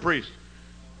 You're a priest.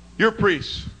 You're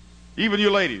priests. Even you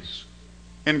ladies.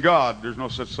 In God, there's no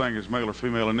such thing as male or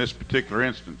female in this particular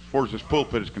instance. As far as this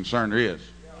pulpit is concerned, there is.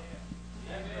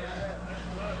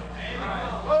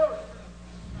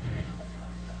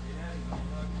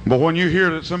 But when you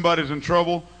hear that somebody's in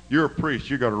trouble, you're a priest.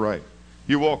 You got a right.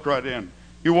 You walk right in.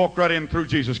 You walk right in through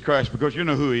Jesus Christ because you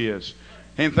know who he is.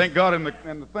 And thank God, and the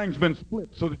thing's been split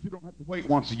so that you don't have to wait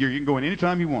once a year. You can go in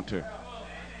anytime you want to.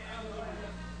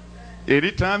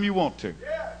 Anytime you want to.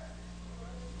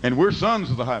 And we're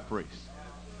sons of the high priest.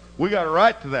 We got a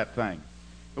right to that thing.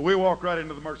 And we walk right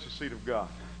into the mercy seat of God.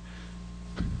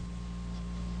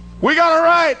 We got a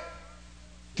right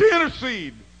to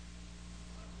intercede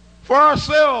for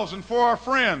ourselves and for our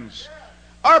friends.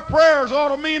 Our prayers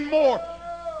ought to mean more.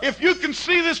 If you can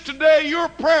see this today, your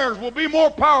prayers will be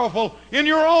more powerful in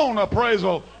your own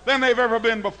appraisal than they've ever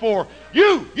been before.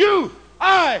 You,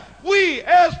 I, we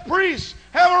as priests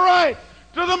have a right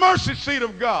to the mercy seat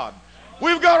of God.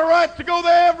 We've got a right to go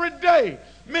there every day,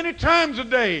 many times a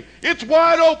day. It's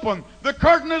wide open. The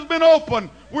curtain has been opened.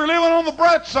 We're living on the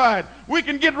bright side. We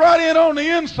can get right in on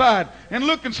the inside and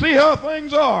look and see how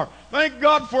things are. Thank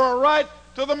God for a right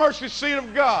to the mercy seat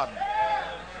of God.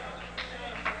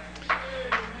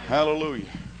 Hallelujah.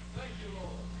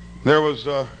 There was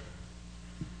a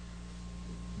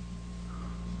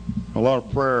lot of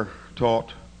prayer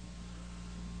taught,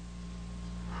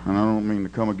 and I don't mean to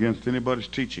come against anybody's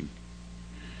teaching,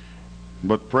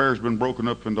 but prayer's been broken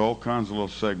up into all kinds of little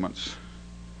segments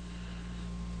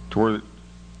to where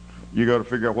you got to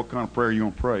figure out what kind of prayer you're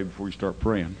going to pray before you start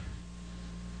praying.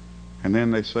 And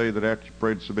then they say that after you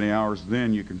prayed so many hours,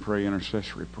 then you can pray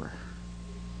intercessory prayer.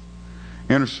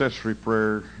 Intercessory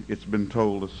prayer, it's been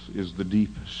told us, is the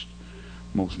deepest,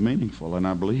 most meaningful, and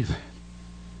I believe that.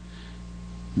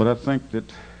 But I think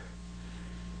that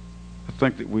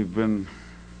we've been,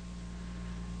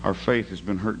 our faith has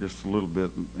been hurt just a little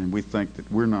bit, and we think that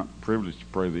we're not privileged to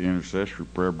pray the intercessory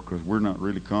prayer because we're not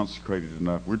really consecrated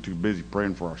enough. We're too busy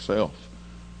praying for ourselves.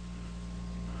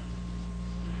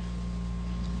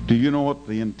 Do you know what?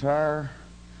 The entire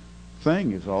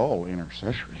thing is all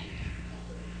intercessory.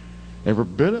 Every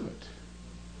bit of it.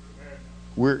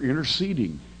 We're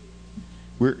interceding.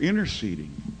 We're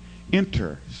interceding.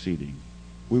 Interceding.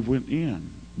 We went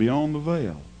in beyond the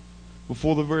veil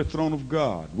before the very throne of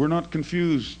God. We're not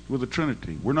confused with the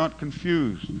Trinity. We're not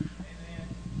confused.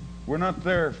 We're not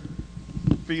there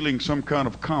feeling some kind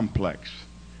of complex.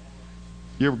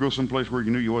 You ever go someplace where you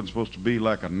knew you wasn't supposed to be,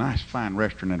 like a nice fine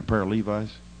restaurant and a pair of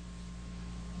Levi's?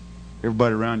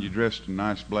 Everybody around you dressed in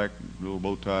nice black little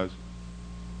bow ties.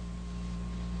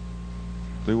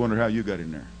 They wonder how you got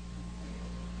in there.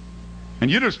 And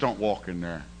you just don't walk in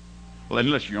there. Well,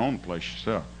 unless you own the place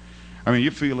yourself. I mean, you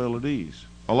feel ill at ease.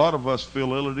 A lot of us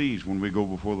feel ill at ease when we go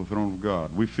before the throne of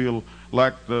God. We feel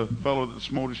like the fellow that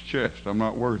smote his chest. I'm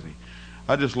not worthy.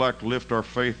 I just like to lift our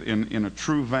faith in a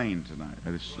true vein tonight,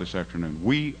 this afternoon.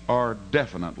 We are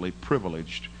definitely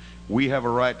privileged. We have a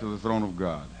right to the throne of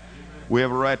God. We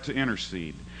have a right to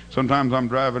intercede. Sometimes I'm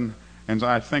driving and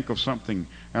I think of something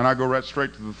and I go right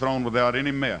straight to the throne without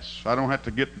any mess. I don't have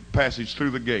to get passage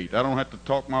through the gate. I don't have to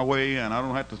talk my way in. I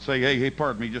don't have to say, hey,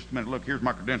 pardon me just a minute. Look, here's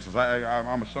my credentials.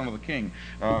 I'm a son of the King.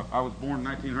 I was born in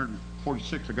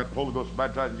 1946. I got the Holy Ghost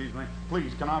baptized in Jesus' name.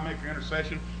 Please, can I make an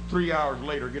intercession? 3 hours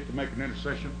later, get to make an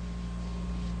intercession.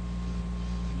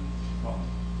 Oh.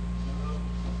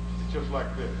 It's just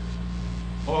like this.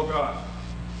 Oh, God,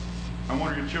 I'm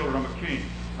one of your children. I'm a king.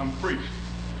 I'm a priest.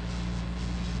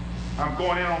 I'm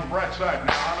going in on the bright side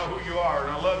now. I know who you are,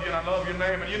 and I love you, and I love your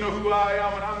name, and you know who I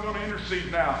am, and I'm going to intercede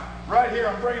now. Right here,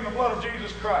 I'm bringing the blood of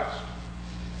Jesus Christ.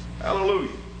 Hallelujah.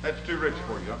 That's too rich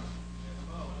for you,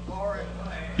 huh?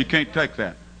 You can't take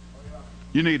that.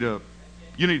 You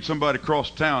need somebody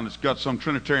across town that's got some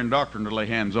Trinitarian doctrine to lay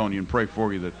hands on you and pray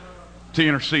for you, to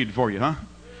intercede for you, huh?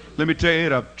 Let me tell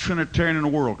you, a Trinitarian in the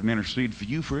world can intercede for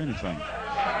you for anything.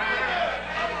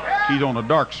 He's on the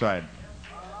dark side.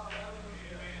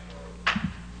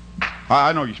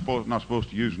 I know you're not supposed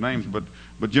to use names, but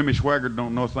Jimmy Swaggart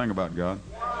don't know a thing about God.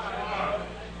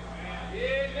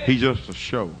 He's just a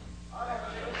show.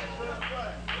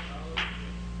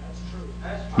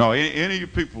 No, any of you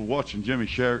people watching Jimmy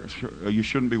Swaggart, you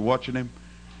shouldn't be watching him.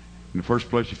 In the first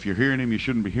place, if you're hearing him, you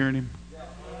shouldn't be hearing him.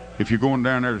 If you're going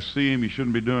down there to see him, you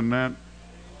shouldn't be doing that.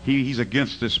 He's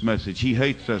against this message. He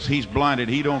hates us. He's blinded.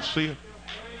 He don't see it.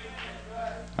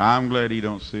 I'm glad he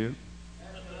don't see it.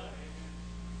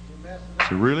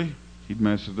 So really, he'd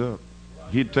mess it up.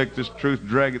 He'd take this truth,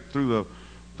 drag it through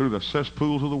the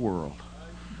cesspools of the world.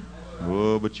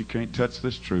 Oh, but you can't touch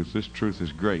this truth. This truth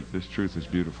is great. This truth is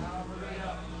beautiful.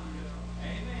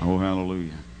 Oh,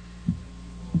 hallelujah.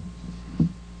 Well,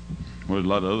 there's a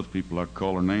lot of other people I'd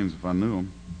call their names if I knew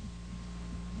them.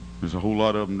 There's a whole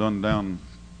lot of them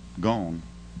gone.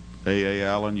 A.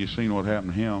 Allen, you seen what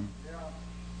happened to him.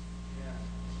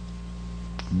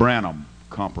 Branham,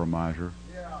 compromiser.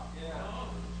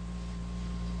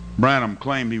 Branham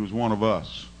claimed he was one of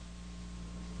us.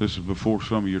 This is before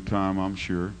some of your time, I'm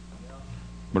sure.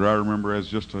 But I remember as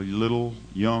just a little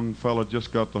young fella,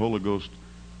 just got the Holy Ghost,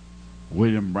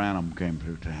 William Branham came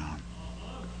through town.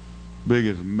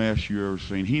 Biggest mess you ever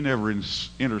seen. He never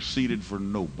interceded for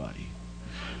nobody.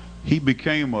 He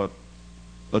became a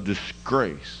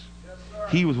disgrace.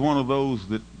 He was one of those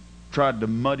that tried to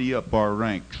muddy up our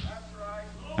ranks.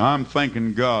 I'm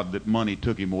thanking God that money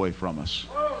took him away from us.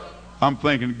 I'm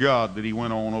thanking God that he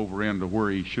went on over into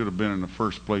where he should have been in the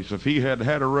first place. If he had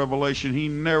had a revelation, he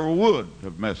never would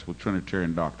have messed with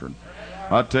Trinitarian doctrine.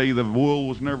 I tell you, the wool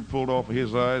was never pulled off of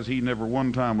his eyes. He never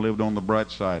one time lived on the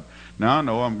bright side. Now, I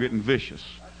know I'm getting vicious,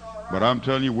 but I'm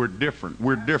telling you, we're different.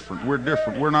 We're different. We're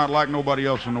different. We're not like nobody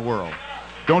else in the world.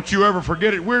 Don't you ever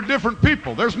forget it. We're different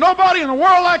people. There's nobody in the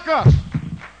world like us.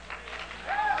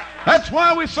 That's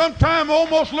why we sometimes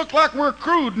almost look like we're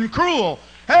crude and cruel.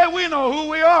 Hey, we know who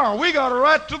we are. We got a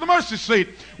right to the mercy seat.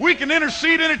 We can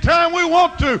intercede anytime we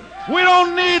want to. We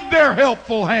don't need their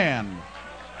helpful hand.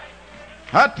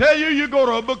 I tell you, you go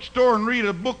to a bookstore and read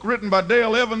a book written by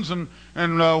Dale Evans and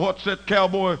what's that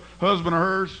cowboy husband of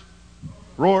hers?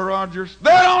 Roy Rogers. They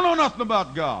don't know nothing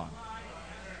about God.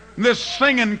 And this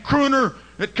singing crooner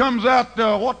that comes out,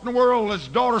 what in the world? His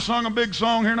daughter sung a big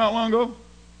song here not long ago.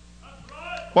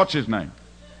 What's his name?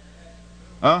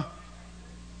 Huh?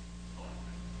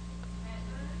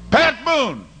 Pat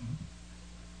Boone.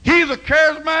 He's a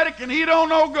charismatic and he don't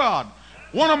know God.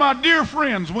 One of my dear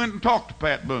friends went and talked to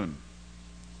Pat Boone.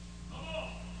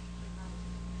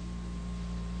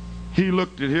 He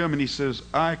looked at him and he says,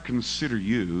 I consider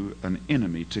you an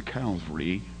enemy to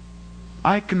Calvary.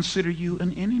 I consider you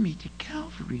an enemy to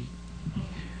Calvary.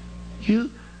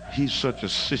 He's such a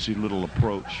sissy little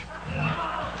approach.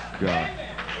 God.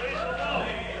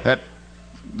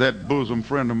 That bosom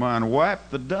friend of mine wiped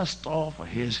the dust off of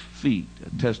his feet.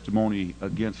 A testimony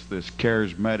against this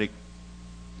charismatic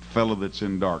fellow that's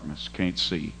in darkness, can't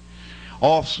see.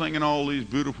 Off singing all these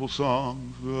beautiful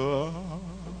songs.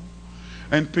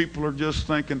 And people are just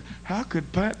thinking, how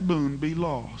could Pat Boone be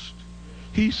lost?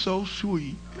 He's so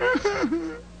sweet.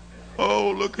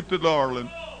 Oh, look at the darling.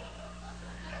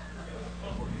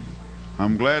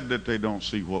 I'm glad that they don't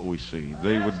see what we see.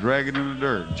 They would drag it in the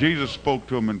dirt. Jesus spoke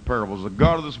to them in parables. The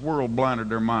God of this world blinded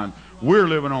their minds. We're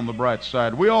living on the bright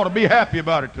side. We ought to be happy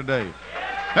about it today.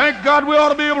 Thank God we ought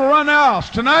to be able to run the house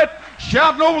tonight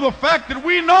shouting over the fact that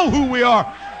we know who we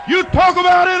are. You talk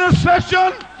about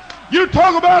intercession. You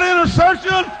talk about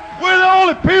intercession. We're the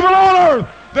only people on earth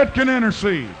that can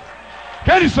intercede.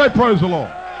 Can you say praise the Lord?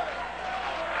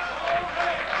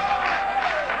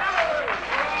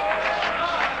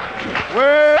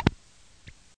 Well,